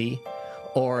MSNPC,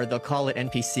 or they'll call it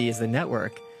NPC as the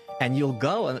network. And you'll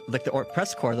go, like the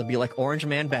press corps, they'll be like Orange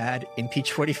Man Bad,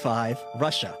 Impeach 45,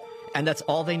 Russia. And that's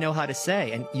all they know how to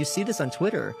say. And you see this on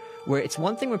Twitter, where it's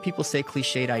one thing when people say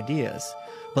cliched ideas,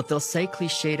 but they'll say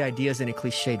cliched ideas in a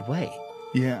cliched way.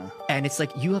 Yeah. And it's like,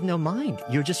 you have no mind.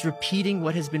 You're just repeating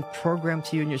what has been programmed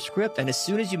to you in your script. And as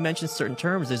soon as you mention certain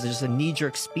terms, there's just a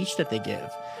knee-jerk speech that they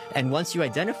give. And once you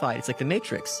identify it, it's like the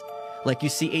Matrix. Like you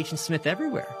see Agent Smith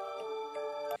everywhere.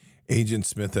 Agent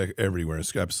Smith everywhere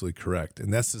is absolutely correct.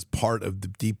 And this is part of the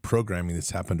deep programming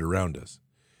that's happened around us.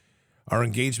 Our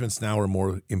engagements now are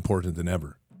more important than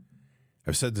ever.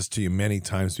 I've said this to you many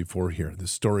times before here. The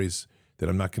stories that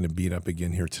I'm not going to beat up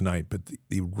again here tonight, but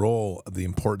the role of the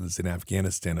importance in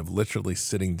Afghanistan of literally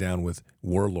sitting down with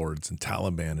warlords and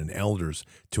Taliban and elders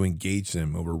to engage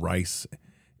them over rice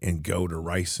and goat or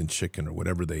rice and chicken or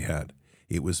whatever they had.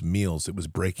 It was meals. It was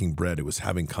breaking bread. It was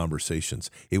having conversations.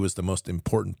 It was the most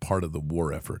important part of the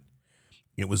war effort.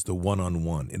 It was the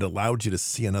one-on-one. It allowed you to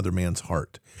see another man's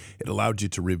heart. It allowed you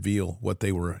to reveal what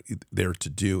they were there to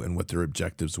do and what their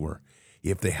objectives were.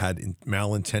 If they had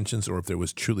malintentions or if there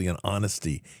was truly an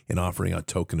honesty in offering a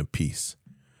token of peace.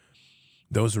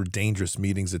 Those were dangerous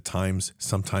meetings at times,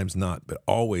 sometimes not, but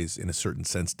always in a certain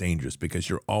sense dangerous because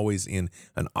you're always in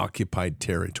an occupied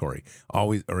territory,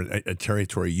 always or a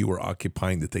territory you were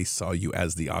occupying that they saw you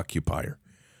as the occupier.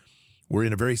 We're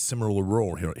in a very similar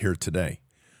role here today.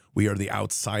 We are the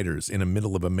outsiders in the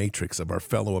middle of a matrix of our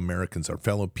fellow Americans, our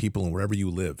fellow people, and wherever you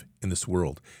live in this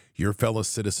world. Your fellow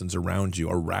citizens around you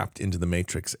are wrapped into the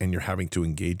matrix, and you're having to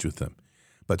engage with them.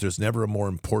 But there's never a more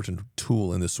important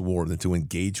tool in this war than to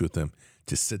engage with them,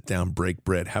 to sit down, break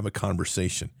bread, have a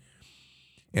conversation.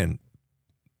 And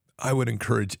I would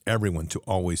encourage everyone to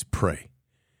always pray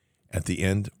at the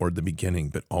end or the beginning,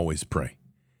 but always pray.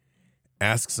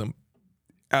 Ask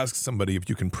somebody if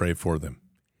you can pray for them.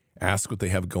 Ask what they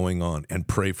have going on and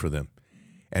pray for them.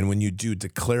 And when you do,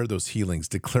 declare those healings,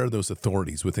 declare those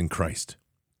authorities within Christ.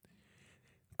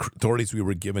 Authorities we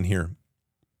were given here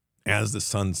as the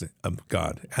sons of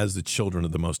God, as the children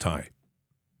of the Most High.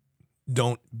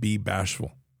 Don't be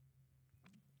bashful.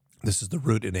 This is the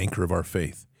root and anchor of our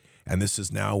faith. And this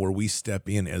is now where we step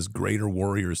in as greater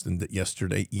warriors than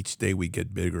yesterday. Each day we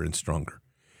get bigger and stronger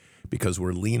because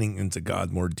we're leaning into God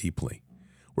more deeply.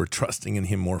 We're trusting in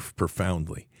Him more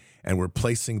profoundly. And we're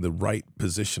placing the right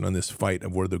position on this fight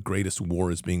of where the greatest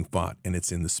war is being fought, and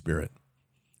it's in the Spirit.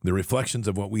 The reflections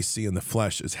of what we see in the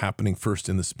flesh is happening first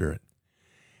in the Spirit.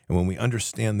 And when we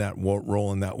understand that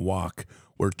role and that walk,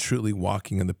 we're truly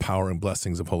walking in the power and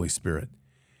blessings of Holy Spirit.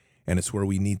 And it's where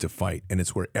we need to fight, and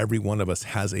it's where every one of us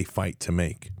has a fight to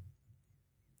make.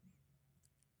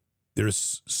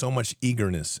 There's so much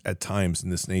eagerness at times in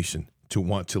this nation to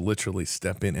want to literally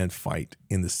step in and fight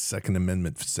in the Second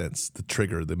Amendment sense, the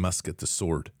trigger, the musket, the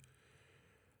sword.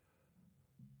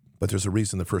 But there's a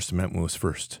reason the First Amendment was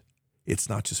first. It's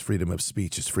not just freedom of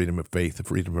speech, it's freedom of faith, the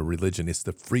freedom of religion. It's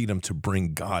the freedom to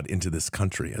bring God into this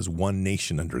country as one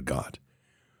nation under God.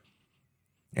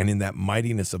 And in that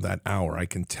mightiness of that hour, I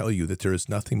can tell you that there is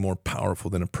nothing more powerful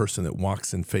than a person that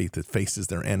walks in faith, that faces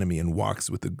their enemy and walks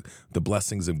with the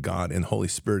blessings of God and Holy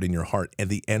Spirit in your heart, and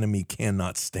the enemy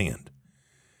cannot stand.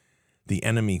 The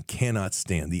enemy cannot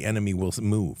stand. The enemy will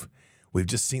move. We've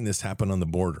just seen this happen on the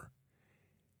border.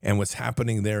 And what's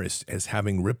happening there is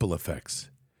having ripple effects.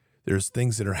 There's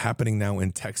things that are happening now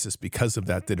in Texas because of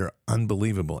that are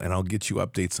unbelievable, and I'll get you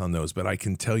updates on those. But I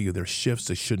can tell you there's shifts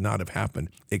that should not have happened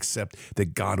except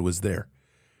that God was there.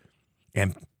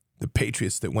 And the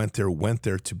patriots that went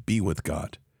there to be with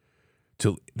God.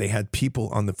 They had people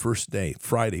on the first day,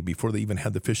 Friday, before they even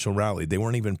had the official rally. They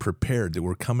weren't even prepared. They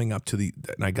were coming up to and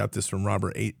I got this from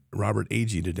Robert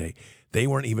Agee today. They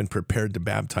weren't even prepared to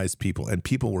baptize people, and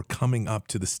people were coming up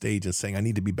to the stage and saying, I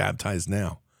need to be baptized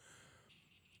now.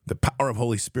 The power of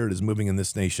Holy Spirit is moving in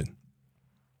this nation.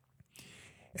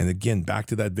 And again, back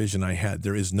to that vision I had,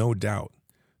 there is no doubt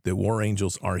that war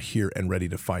angels are here and ready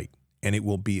to fight, and it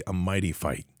will be a mighty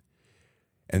fight.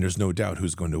 And there's no doubt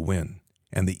who's going to win.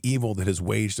 And the evil that has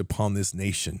waged upon this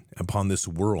nation, upon this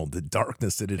world, the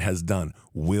darkness that it has done,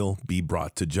 will be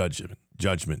brought to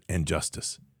judgment and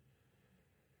justice.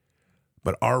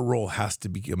 But our role has to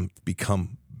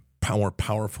become more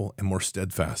powerful and more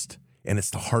steadfast. And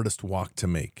it's the hardest walk to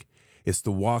make. It's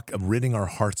the walk of ridding our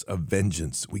hearts of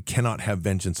vengeance. We cannot have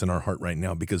vengeance in our heart right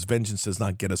now because vengeance does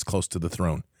not get us close to the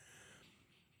throne.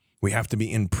 We have to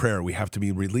be in prayer. We have to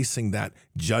be releasing that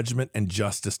judgment and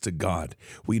justice to God.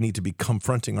 We need to be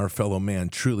confronting our fellow man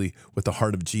truly with the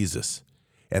heart of Jesus.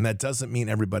 And that doesn't mean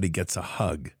everybody gets a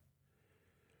hug.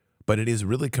 But it is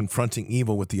really confronting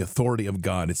evil with the authority of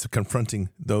God. It's confronting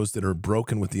those that are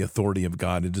broken with the authority of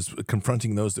God. It is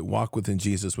confronting those that walk within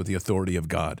Jesus with the authority of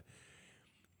God.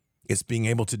 It's being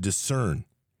able to discern.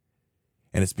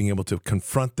 And it's being able to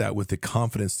confront that with the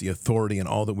confidence, the authority, and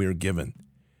all that we are given.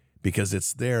 Because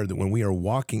it's there that when we are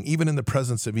walking, even in the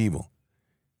presence of evil,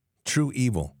 true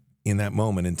evil in that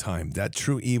moment in time, that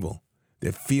true evil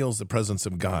that feels the presence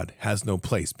of God has no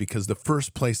place, because the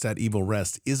first place that evil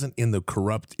rests isn't in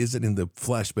the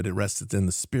flesh, but it rests in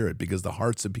the spirit, because the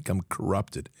hearts have become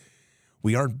corrupted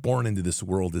We aren't born into this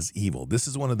world as evil. This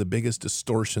is one of the biggest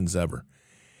distortions ever.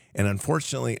 And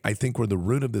unfortunately, I think where the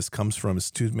root of this comes from is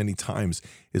too many times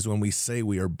is when we say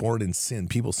we are born in sin.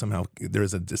 People somehow,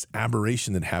 there's this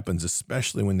aberration that happens,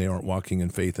 especially when they aren't walking in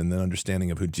faith and the understanding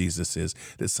of who Jesus is,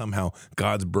 that somehow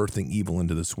God's birthing evil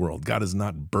into this world. God is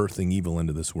not birthing evil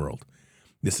into this world.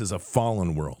 This is a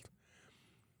fallen world.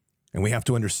 And we have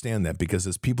to understand that, because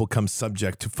as people come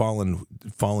subject to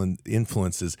fallen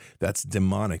influences, that's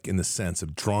demonic in the sense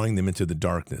of drawing them into the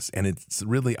darkness. And it's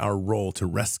really our role to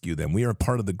rescue them. We are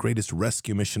part of the greatest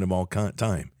rescue mission of all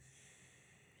time.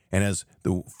 And as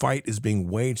the fight is being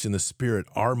waged in the spirit,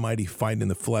 our mighty fight in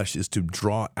the flesh is to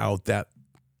draw out that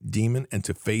demon and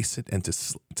to face it and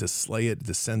to slay it,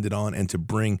 to send it on, and to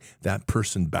bring that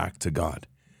person back to God.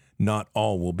 Not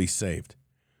all will be saved.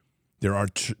 There are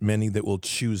many that will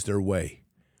choose their way.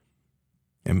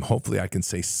 And hopefully I can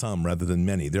say some rather than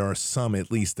many. There are some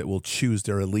at least that will choose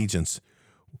their allegiance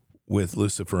with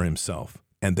Lucifer himself.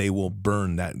 And they will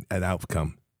burn that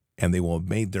outcome. And they will have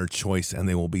made their choice, and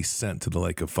they will be sent to the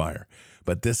lake of fire.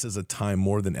 But this is a time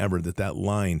more than ever that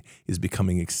line is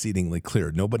becoming exceedingly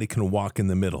clear. Nobody can walk in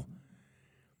the middle.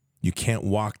 You can't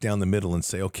walk down the middle and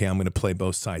say, okay, I'm going to play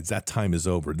both sides. That time is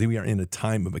over. We are in a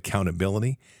time of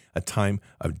accountability, a time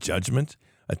of judgment,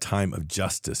 a time of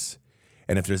justice.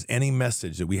 And if there's any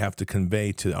message that we have to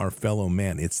convey to our fellow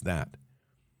man, it's that.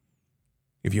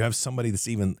 If you have somebody that's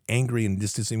even angry and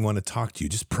just doesn't even want to talk to you,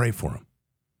 just pray for them.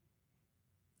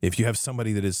 If you have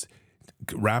somebody that is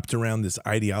wrapped around this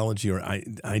ideology or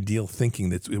ideal thinking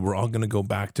that we're all going to go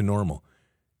back to normal,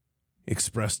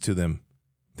 express to them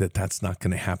that that's not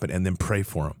going to happen, and then pray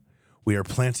for them. We are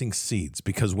planting seeds,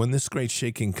 because when this great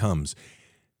shaking comes,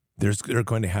 they're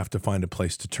going to have to find a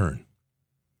place to turn.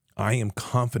 I am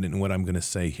confident in what I'm going to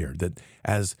say here, that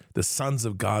as the sons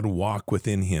of God walk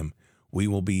within him, we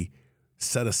will be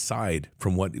set aside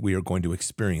from what we are going to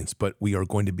experience, but we are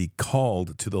going to be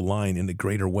called to the line in a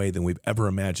greater way than we've ever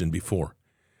imagined before.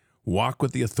 Walk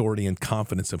with the authority and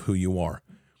confidence of who you are.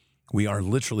 We are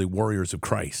literally warriors of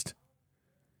Christ.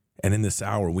 And in this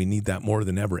hour, we need that more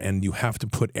than ever. And you have to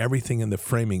put everything in the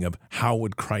framing of how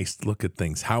would Christ look at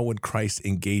things? How would Christ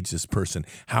engage this person?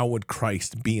 How would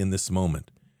Christ be in this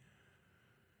moment?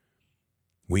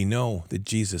 We know that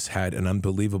Jesus had an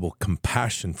unbelievable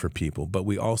compassion for people, but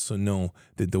we also know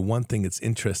that the one thing that's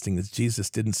interesting is Jesus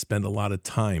didn't spend a lot of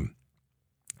time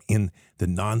in the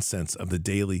nonsense of the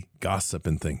daily gossip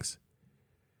and things.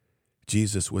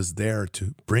 Jesus was there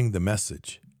to bring the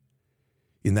message.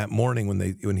 In that morning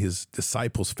when his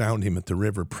disciples found him at the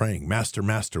river praying, Master,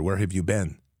 Master, where have you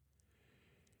been?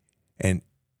 And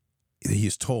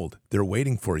he's told, they're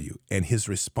waiting for you. And his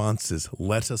response is,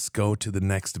 let us go to the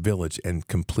next village and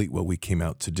complete what we came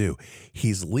out to do.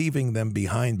 He's leaving them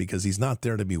behind because he's not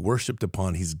there to be worshiped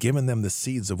upon. He's given them the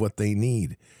seeds of what they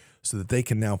need so that they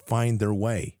can now find their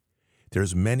way.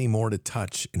 There's many more to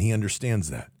touch, and he understands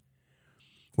that.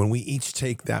 When we each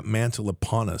take that mantle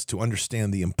upon us to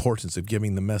understand the importance of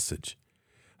giving the message,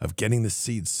 of getting the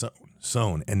seeds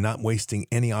sown and not wasting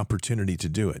any opportunity to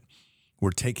do it,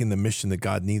 we're taking the mission that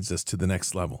God needs us to the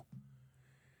next level.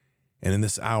 And in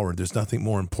this hour, there's nothing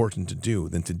more important to do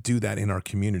than to do that in our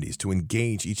communities, to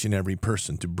engage each and every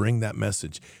person, to bring that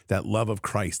message, that love of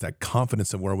Christ, that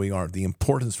confidence of where we are, the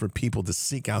importance for people to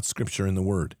seek out Scripture and the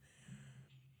Word.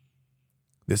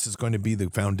 This is going to be the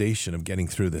foundation of getting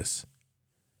through this.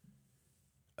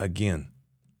 Again,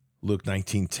 Luke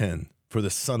 19:10, for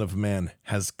the Son of Man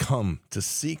has come to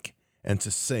seek and to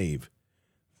save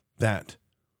that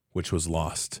which was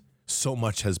lost. So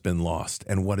much has been lost,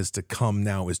 and what is to come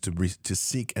now is to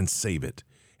seek and save it.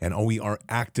 And we are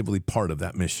actively part of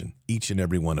that mission, each and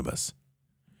every one of us.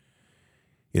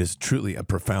 It is truly a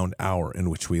profound hour in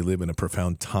which we live, in a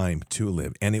profound time to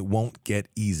live, and it won't get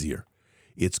easier.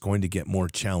 It's going to get more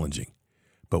challenging,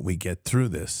 but we get through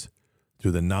this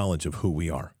through the knowledge of who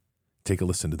we are. Take a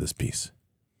listen to this piece.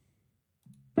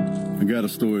 I got a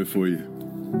story for you.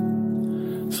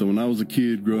 So when I was a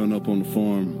kid growing up on the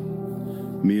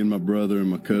farm, me and my brother and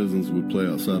my cousins would play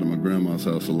outside of my grandma's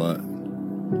house a lot.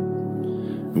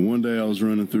 And one day I was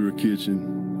running through her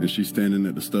kitchen, and she's standing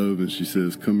at the stove, and she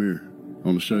says, "Come here, I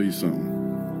want to show you something."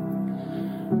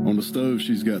 On the stove,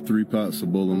 she's got 3 pots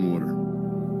of boiling water.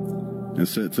 And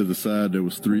set to the side, there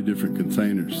was 3 different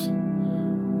containers.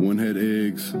 One had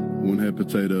eggs, one had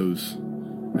potatoes,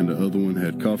 and the other one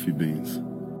had coffee beans.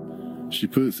 She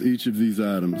puts each of these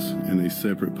items in a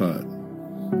separate pot.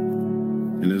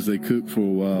 And as they cook for a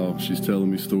while, she's telling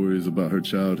me stories about her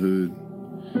childhood.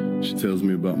 She tells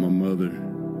me about my mother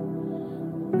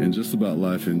and just about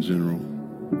life in general.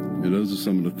 And those are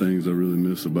some of the things I really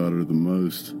miss about her the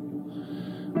most.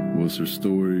 was her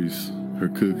stories, her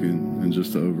cooking, and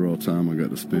just the overall time I got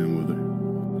to spend with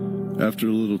her. After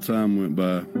a little time went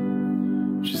by,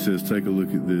 she says, "Take a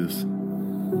look at this."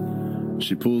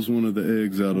 She pulls one of the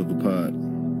eggs out of the pot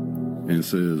and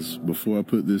says, "Before I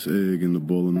put this egg in the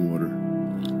boiling water,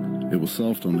 it was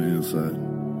soft on the inside.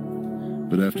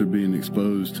 But after being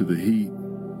exposed to the heat,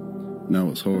 now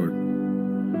it's hard."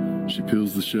 She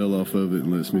peels the shell off of it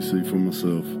and lets me see for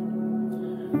myself.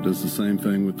 Does the same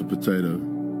thing with the potato.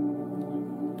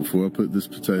 Before I put this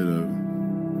potato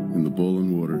in the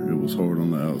boiling water, it was hard on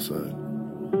the outside,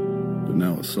 but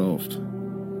now it's soft.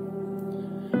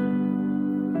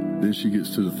 Then she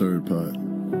gets to the third pot.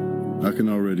 I can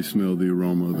already smell the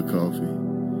aroma of the coffee.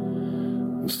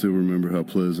 I still remember how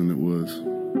pleasant it was.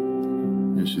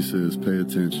 And she says, "Pay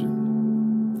attention.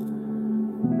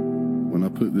 When I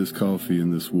put this coffee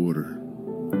in this water,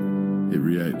 it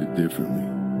reacted differently.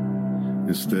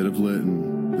 Instead of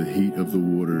letting the heat of the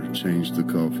water change the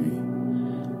coffee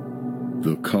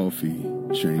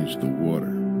changed the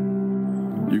water."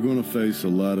 You're going to face a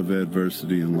lot of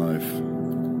adversity in life,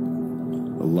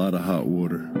 a lot of hot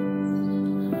water.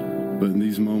 But in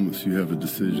these moments, you have a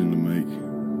decision to make.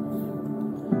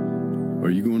 Are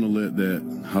you going to let that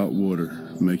hot water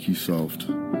make you soft?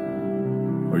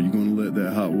 Are you going to let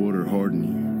that hot water harden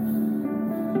you?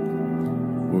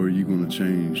 Or are you going to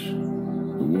change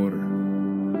the water?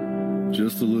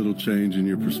 Just a little change in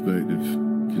your perspective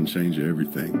can change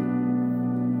everything.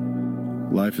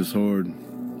 Life is hard.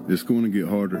 It's going to get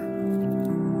harder.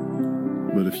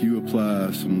 But if you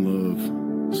apply some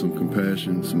love, some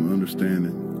compassion, some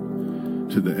understanding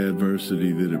to the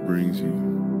adversity that it brings you,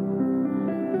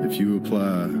 if you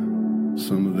apply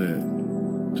some of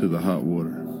that to the hot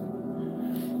water,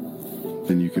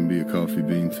 then you can be a coffee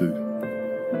bean too.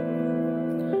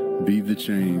 Be the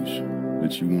change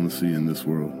that you want to see in this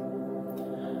world,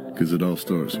 because it all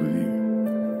starts with you.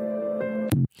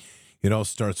 It all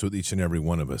starts with each and every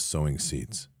one of us sowing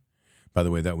seeds. By the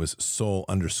way, that was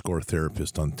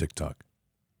soul_therapist on TikTok.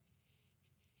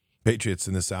 Patriots,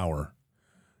 in this hour,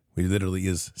 we literally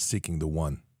is seeking the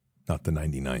one, not the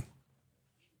 99.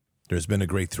 There's been a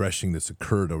great threshing that's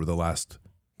occurred over the last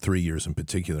 3 years in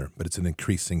particular, but it's an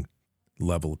increasing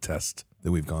level test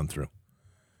that we've gone through.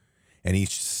 And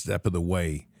each step of the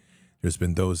way, there's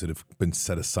been those that have been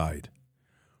set aside.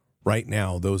 Right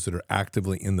now, those that are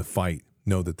actively in the fight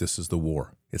know that this is the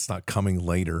war. It's not coming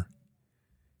later.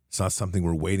 It's not something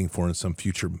we're waiting for in some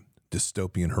future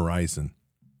dystopian horizon.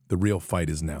 The real fight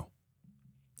is now.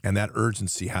 And that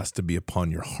urgency has to be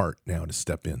upon your heart now to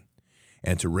step in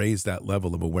and to raise that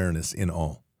level of awareness in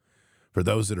all. For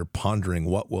those that are pondering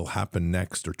what will happen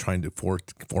next or trying to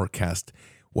forecast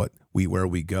where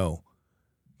we go,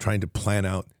 trying to plan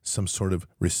out some sort of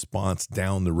response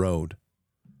down the road,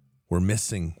 we're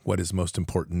missing what is most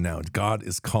important now. God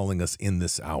is calling us in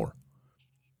this hour.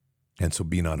 And so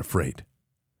be not afraid.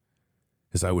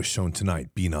 As I was shown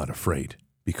tonight, be not afraid.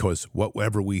 Because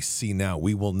whatever we see now,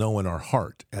 we will know in our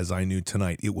heart, as I knew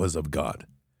tonight, it was of God.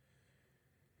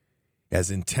 As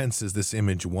intense as this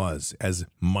image was, as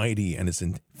mighty and as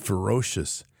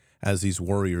ferocious as these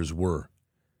warriors were,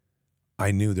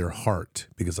 I knew their heart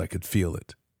because I could feel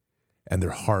it. And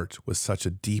their heart was such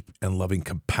a deep and loving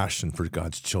compassion for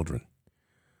God's children.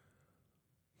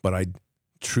 But I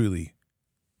truly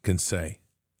can say,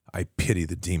 I pity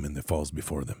the demon that falls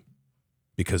before them,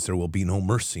 because there will be no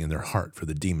mercy in their heart for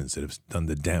the demons that have done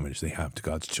the damage they have to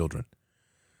God's children.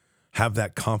 Have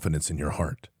that confidence in your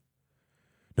heart.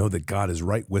 Know that God is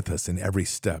right with us in every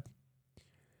step.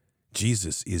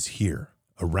 Jesus is here,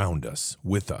 around us,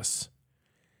 with us.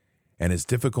 And as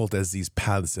difficult as these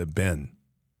paths have been,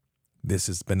 this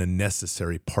has been a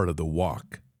necessary part of the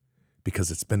walk, because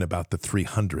it's been about the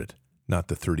 300, not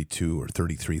the 32 or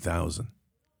 33,000.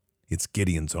 It's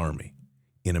Gideon's army,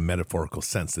 in a metaphorical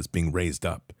sense, that's being raised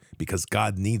up, because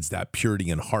God needs that purity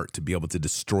in heart to be able to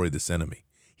destroy this enemy.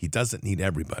 He doesn't need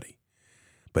everybody.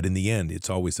 But in the end, it's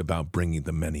always about bringing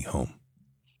the many home.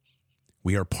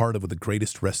 We are part of the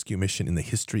greatest rescue mission in the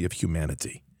history of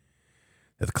humanity.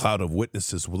 That the cloud of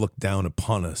witnesses will look down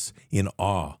upon us in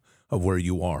awe of where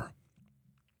you are.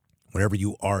 Wherever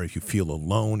you are, if you feel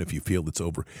alone, if you feel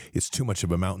it's too much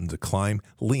of a mountain to climb,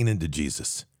 lean into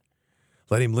Jesus.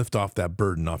 Let him lift off that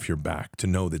burden off your back to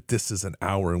know that this is an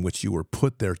hour in which you were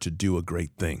put there to do a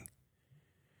great thing.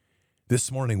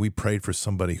 This morning we prayed for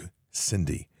somebody,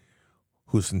 Cindy,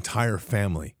 whose entire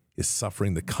family is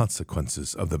suffering the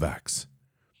consequences of the vax.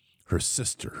 Her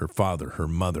sister, her father, her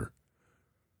mother,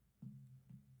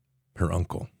 her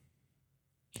uncle.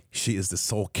 She is the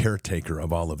sole caretaker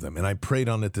of all of them. And I prayed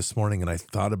on it this morning and I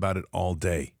thought about it all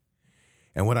day.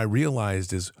 And what I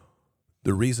realized is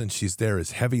The reason she's there,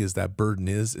 as heavy as that burden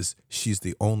is she's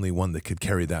the only one that could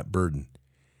carry that burden.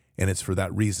 And it's for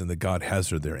that reason that God has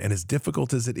her there. And as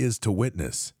difficult as it is to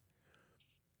witness,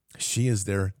 she is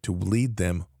there to lead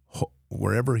them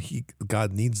wherever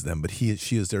God needs them, but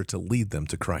she is there to lead them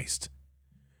to Christ.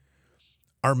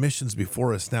 Our missions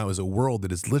before us now is a world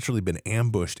that has literally been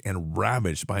ambushed and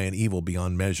ravaged by an evil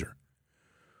beyond measure.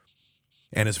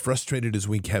 And as frustrated as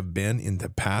we have been in the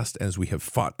past, as we have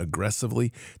fought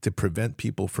aggressively to prevent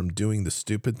people from doing the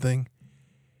stupid thing,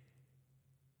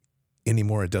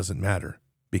 anymore it doesn't matter,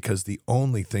 because the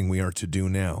only thing we are to do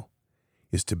now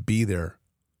is to be there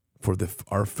for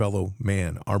our fellow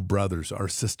man, our brothers, our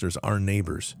sisters, our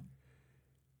neighbors,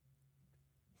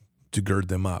 to gird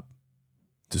them up,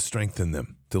 to strengthen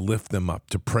them, to lift them up,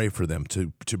 to pray for them,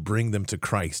 to bring them to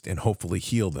Christ and hopefully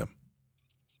heal them.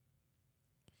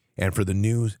 And for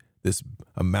this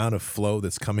amount of flow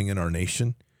that's coming in our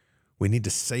nation, we need to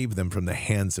save them from the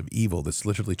hands of evil that's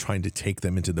literally trying to take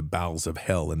them into the bowels of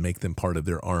hell and make them part of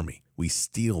their army. We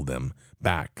steal them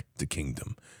back to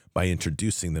kingdom by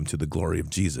introducing them to the glory of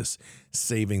Jesus,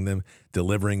 saving them,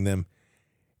 delivering them,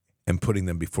 and putting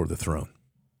them before the throne.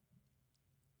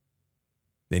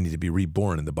 They need to be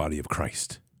reborn in the body of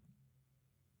Christ.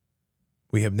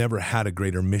 We have never had a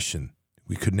greater mission.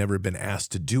 We could never have been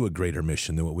asked to do a greater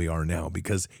mission than what we are now,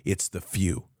 because it's the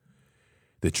few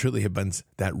that truly have been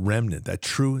that remnant, that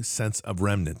true sense of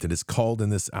remnant that is called in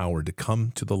this hour to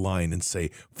come to the line and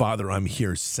say, Father, I'm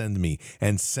here, send me.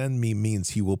 And send me means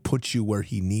he will put you where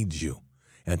he needs you.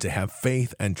 And to have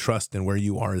faith and trust in where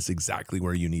you are is exactly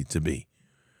where you need to be.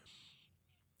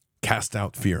 Cast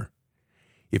out fear.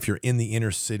 If you're in the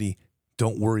inner city,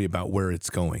 don't worry about where it's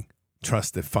going.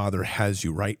 Trust that Father has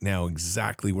you right now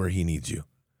exactly where he needs you.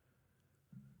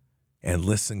 And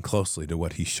listen closely to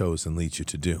what he shows and leads you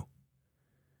to do.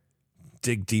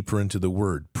 Dig deeper into the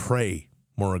word. Pray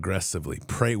more aggressively.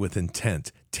 Pray with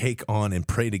intent. Take on and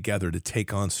pray together to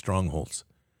take on strongholds.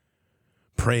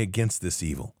 Pray against this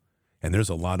evil. And there's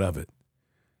a lot of it.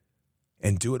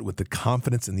 And do it with the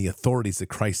confidence and the authorities that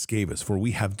Christ gave us, for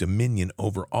we have dominion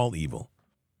over all evil.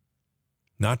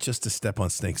 Not just to step on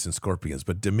snakes and scorpions,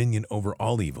 but dominion over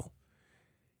all evil.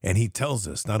 And he tells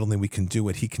us not only we can do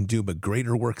what he can do, but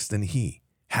greater works than he.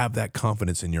 Have that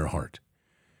confidence in your heart.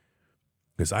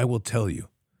 Because I will tell you,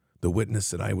 the witness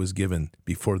that I was given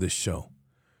before this show,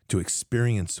 to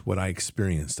experience what I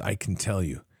experienced, I can tell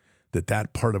you that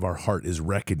that part of our heart is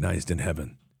recognized in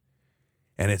heaven.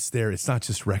 And it's there. It's not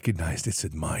just recognized, it's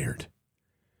admired.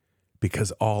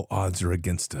 Because all odds are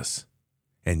against us.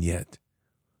 And yet,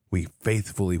 we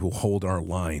faithfully will hold our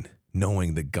line,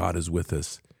 knowing that God is with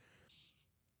us.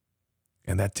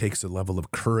 And that takes a level of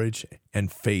courage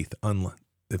and faith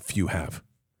that few have.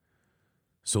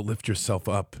 So lift yourself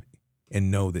up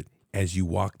and know that as you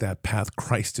walk that path,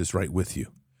 Christ is right with you.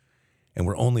 And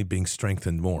we're only being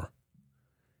strengthened more.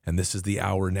 And this is the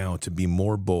hour now to be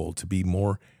more bold, to be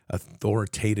more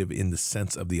authoritative in the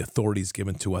sense of the authorities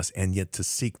given to us, and yet to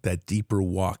seek that deeper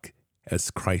walk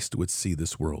as Christ would see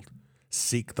this world.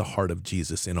 Seek the heart of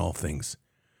Jesus in all things.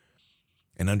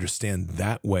 And understand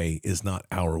that way is not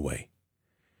our way.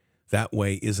 That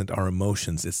way isn't our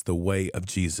emotions. It's the way of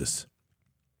Jesus.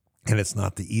 And it's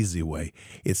not the easy way.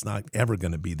 It's not ever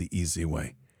going to be the easy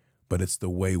way. But it's the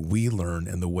way we learn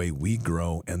and the way we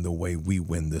grow and the way we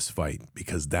win this fight,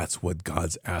 because that's what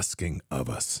God's asking of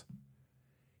us.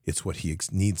 It's what he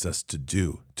needs us to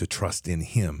do, to trust in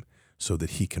him so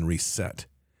that he can reset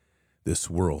this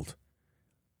world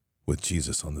with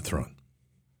Jesus on the throne.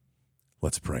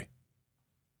 Let's pray.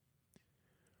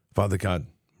 Father God,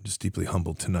 I'm just deeply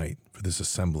humbled tonight for this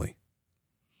assembly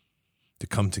to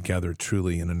come together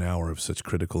truly in an hour of such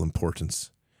critical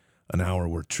importance, an hour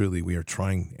where truly we are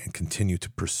trying and continue to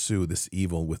pursue this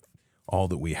evil with all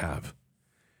that we have.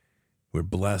 We're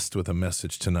blessed with a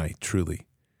message tonight, truly,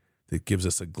 that gives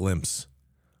us a glimpse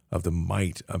of the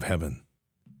might of heaven,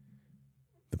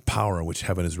 the power which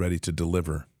heaven is ready to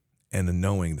deliver, and the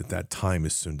knowing that that time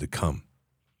is soon to come.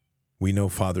 We know,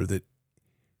 Father, that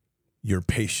you're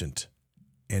patient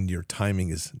and your timing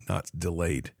is not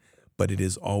delayed, but it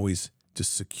is always to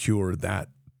secure that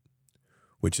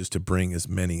which is to bring as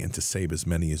many and to save as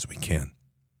many as we can.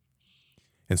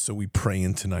 And so we pray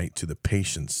in tonight to the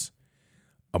patience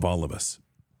of all of us,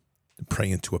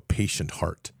 pray into a patient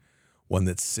heart, one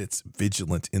that sits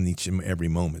vigilant in each and every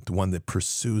moment, one that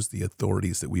pursues the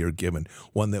authorities that we are given,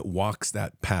 one that walks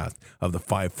that path of the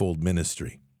fivefold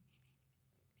ministry,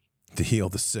 to heal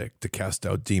the sick, to cast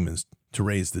out demons, to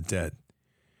raise the dead,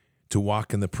 to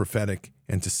walk in the prophetic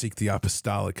and to seek the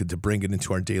apostolic and to bring it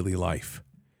into our daily life,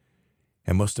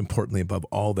 And most importantly, above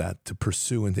all that, to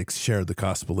pursue and to share the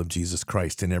gospel of Jesus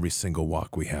Christ in every single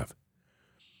walk we have.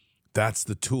 That's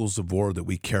the tools of war that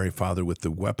we carry, Father, with the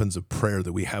weapons of prayer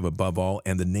that we have above all,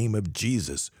 and the name of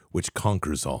Jesus, which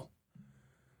conquers all.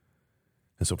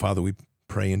 And so, Father, we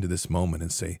pray into this moment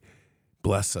and say,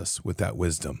 bless us with that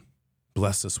wisdom.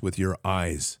 Bless us with your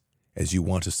eyes as you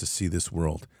want us to see this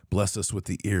world. Bless us with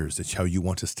the ears. That's how you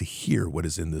want us to hear what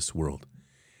is in this world.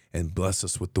 And bless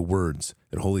us with the words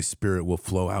that Holy Spirit will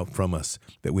flow out from us,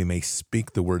 that we may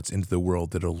speak the words into the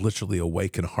world that will literally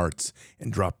awaken hearts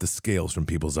and drop the scales from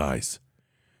people's eyes.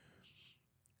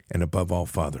 And above all,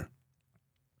 Father,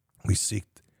 we seek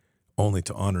only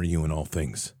to honor you in all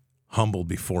things, humble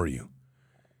before you,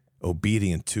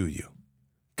 obedient to you.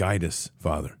 Guide us,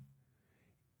 Father,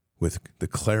 with the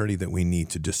clarity that we need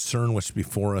to discern what's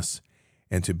before us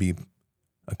and to be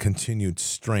a continued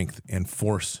strength and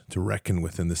force to reckon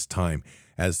with in this time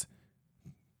as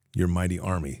your mighty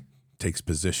army takes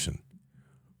position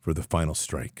for the final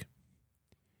strike.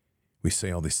 We say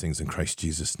all these things in Christ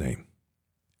Jesus' name.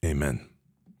 Amen.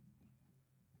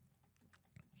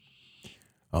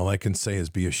 All I can say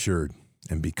is be assured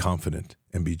and be confident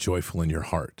and be joyful in your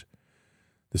heart.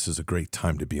 This is a great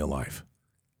time to be alive.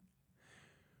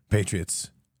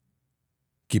 Patriots,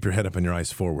 keep your head up and your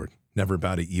eyes forward. Never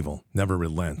bow to evil, never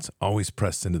relent, always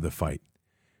press into the fight.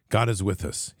 God is with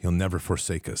us. He'll never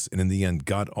forsake us. And in the end,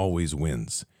 God always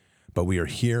wins. But we are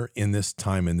here in this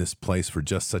time, in this place, for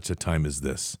just such a time as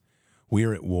this. We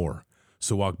are at war,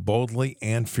 so walk boldly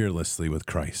and fearlessly with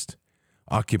Christ.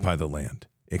 Occupy the land,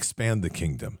 expand the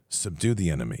kingdom, subdue the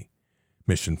enemy.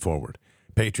 Mission forward.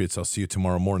 Patriots, I'll see you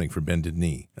tomorrow morning for Bended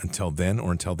Knee. Until then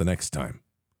or until the next time,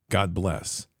 God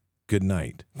bless. Good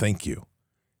night. Thank you.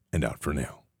 And out for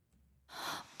now.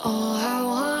 Oh, I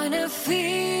wanna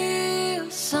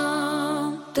feel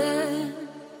something.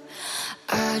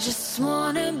 I just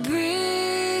wanna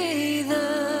breathe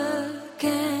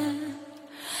again.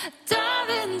 Dive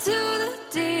into the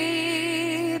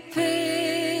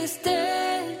deepest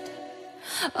end.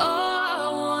 Oh, I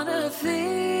wanna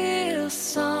feel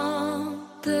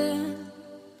something.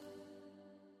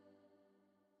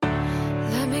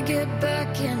 Let me get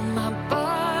back in my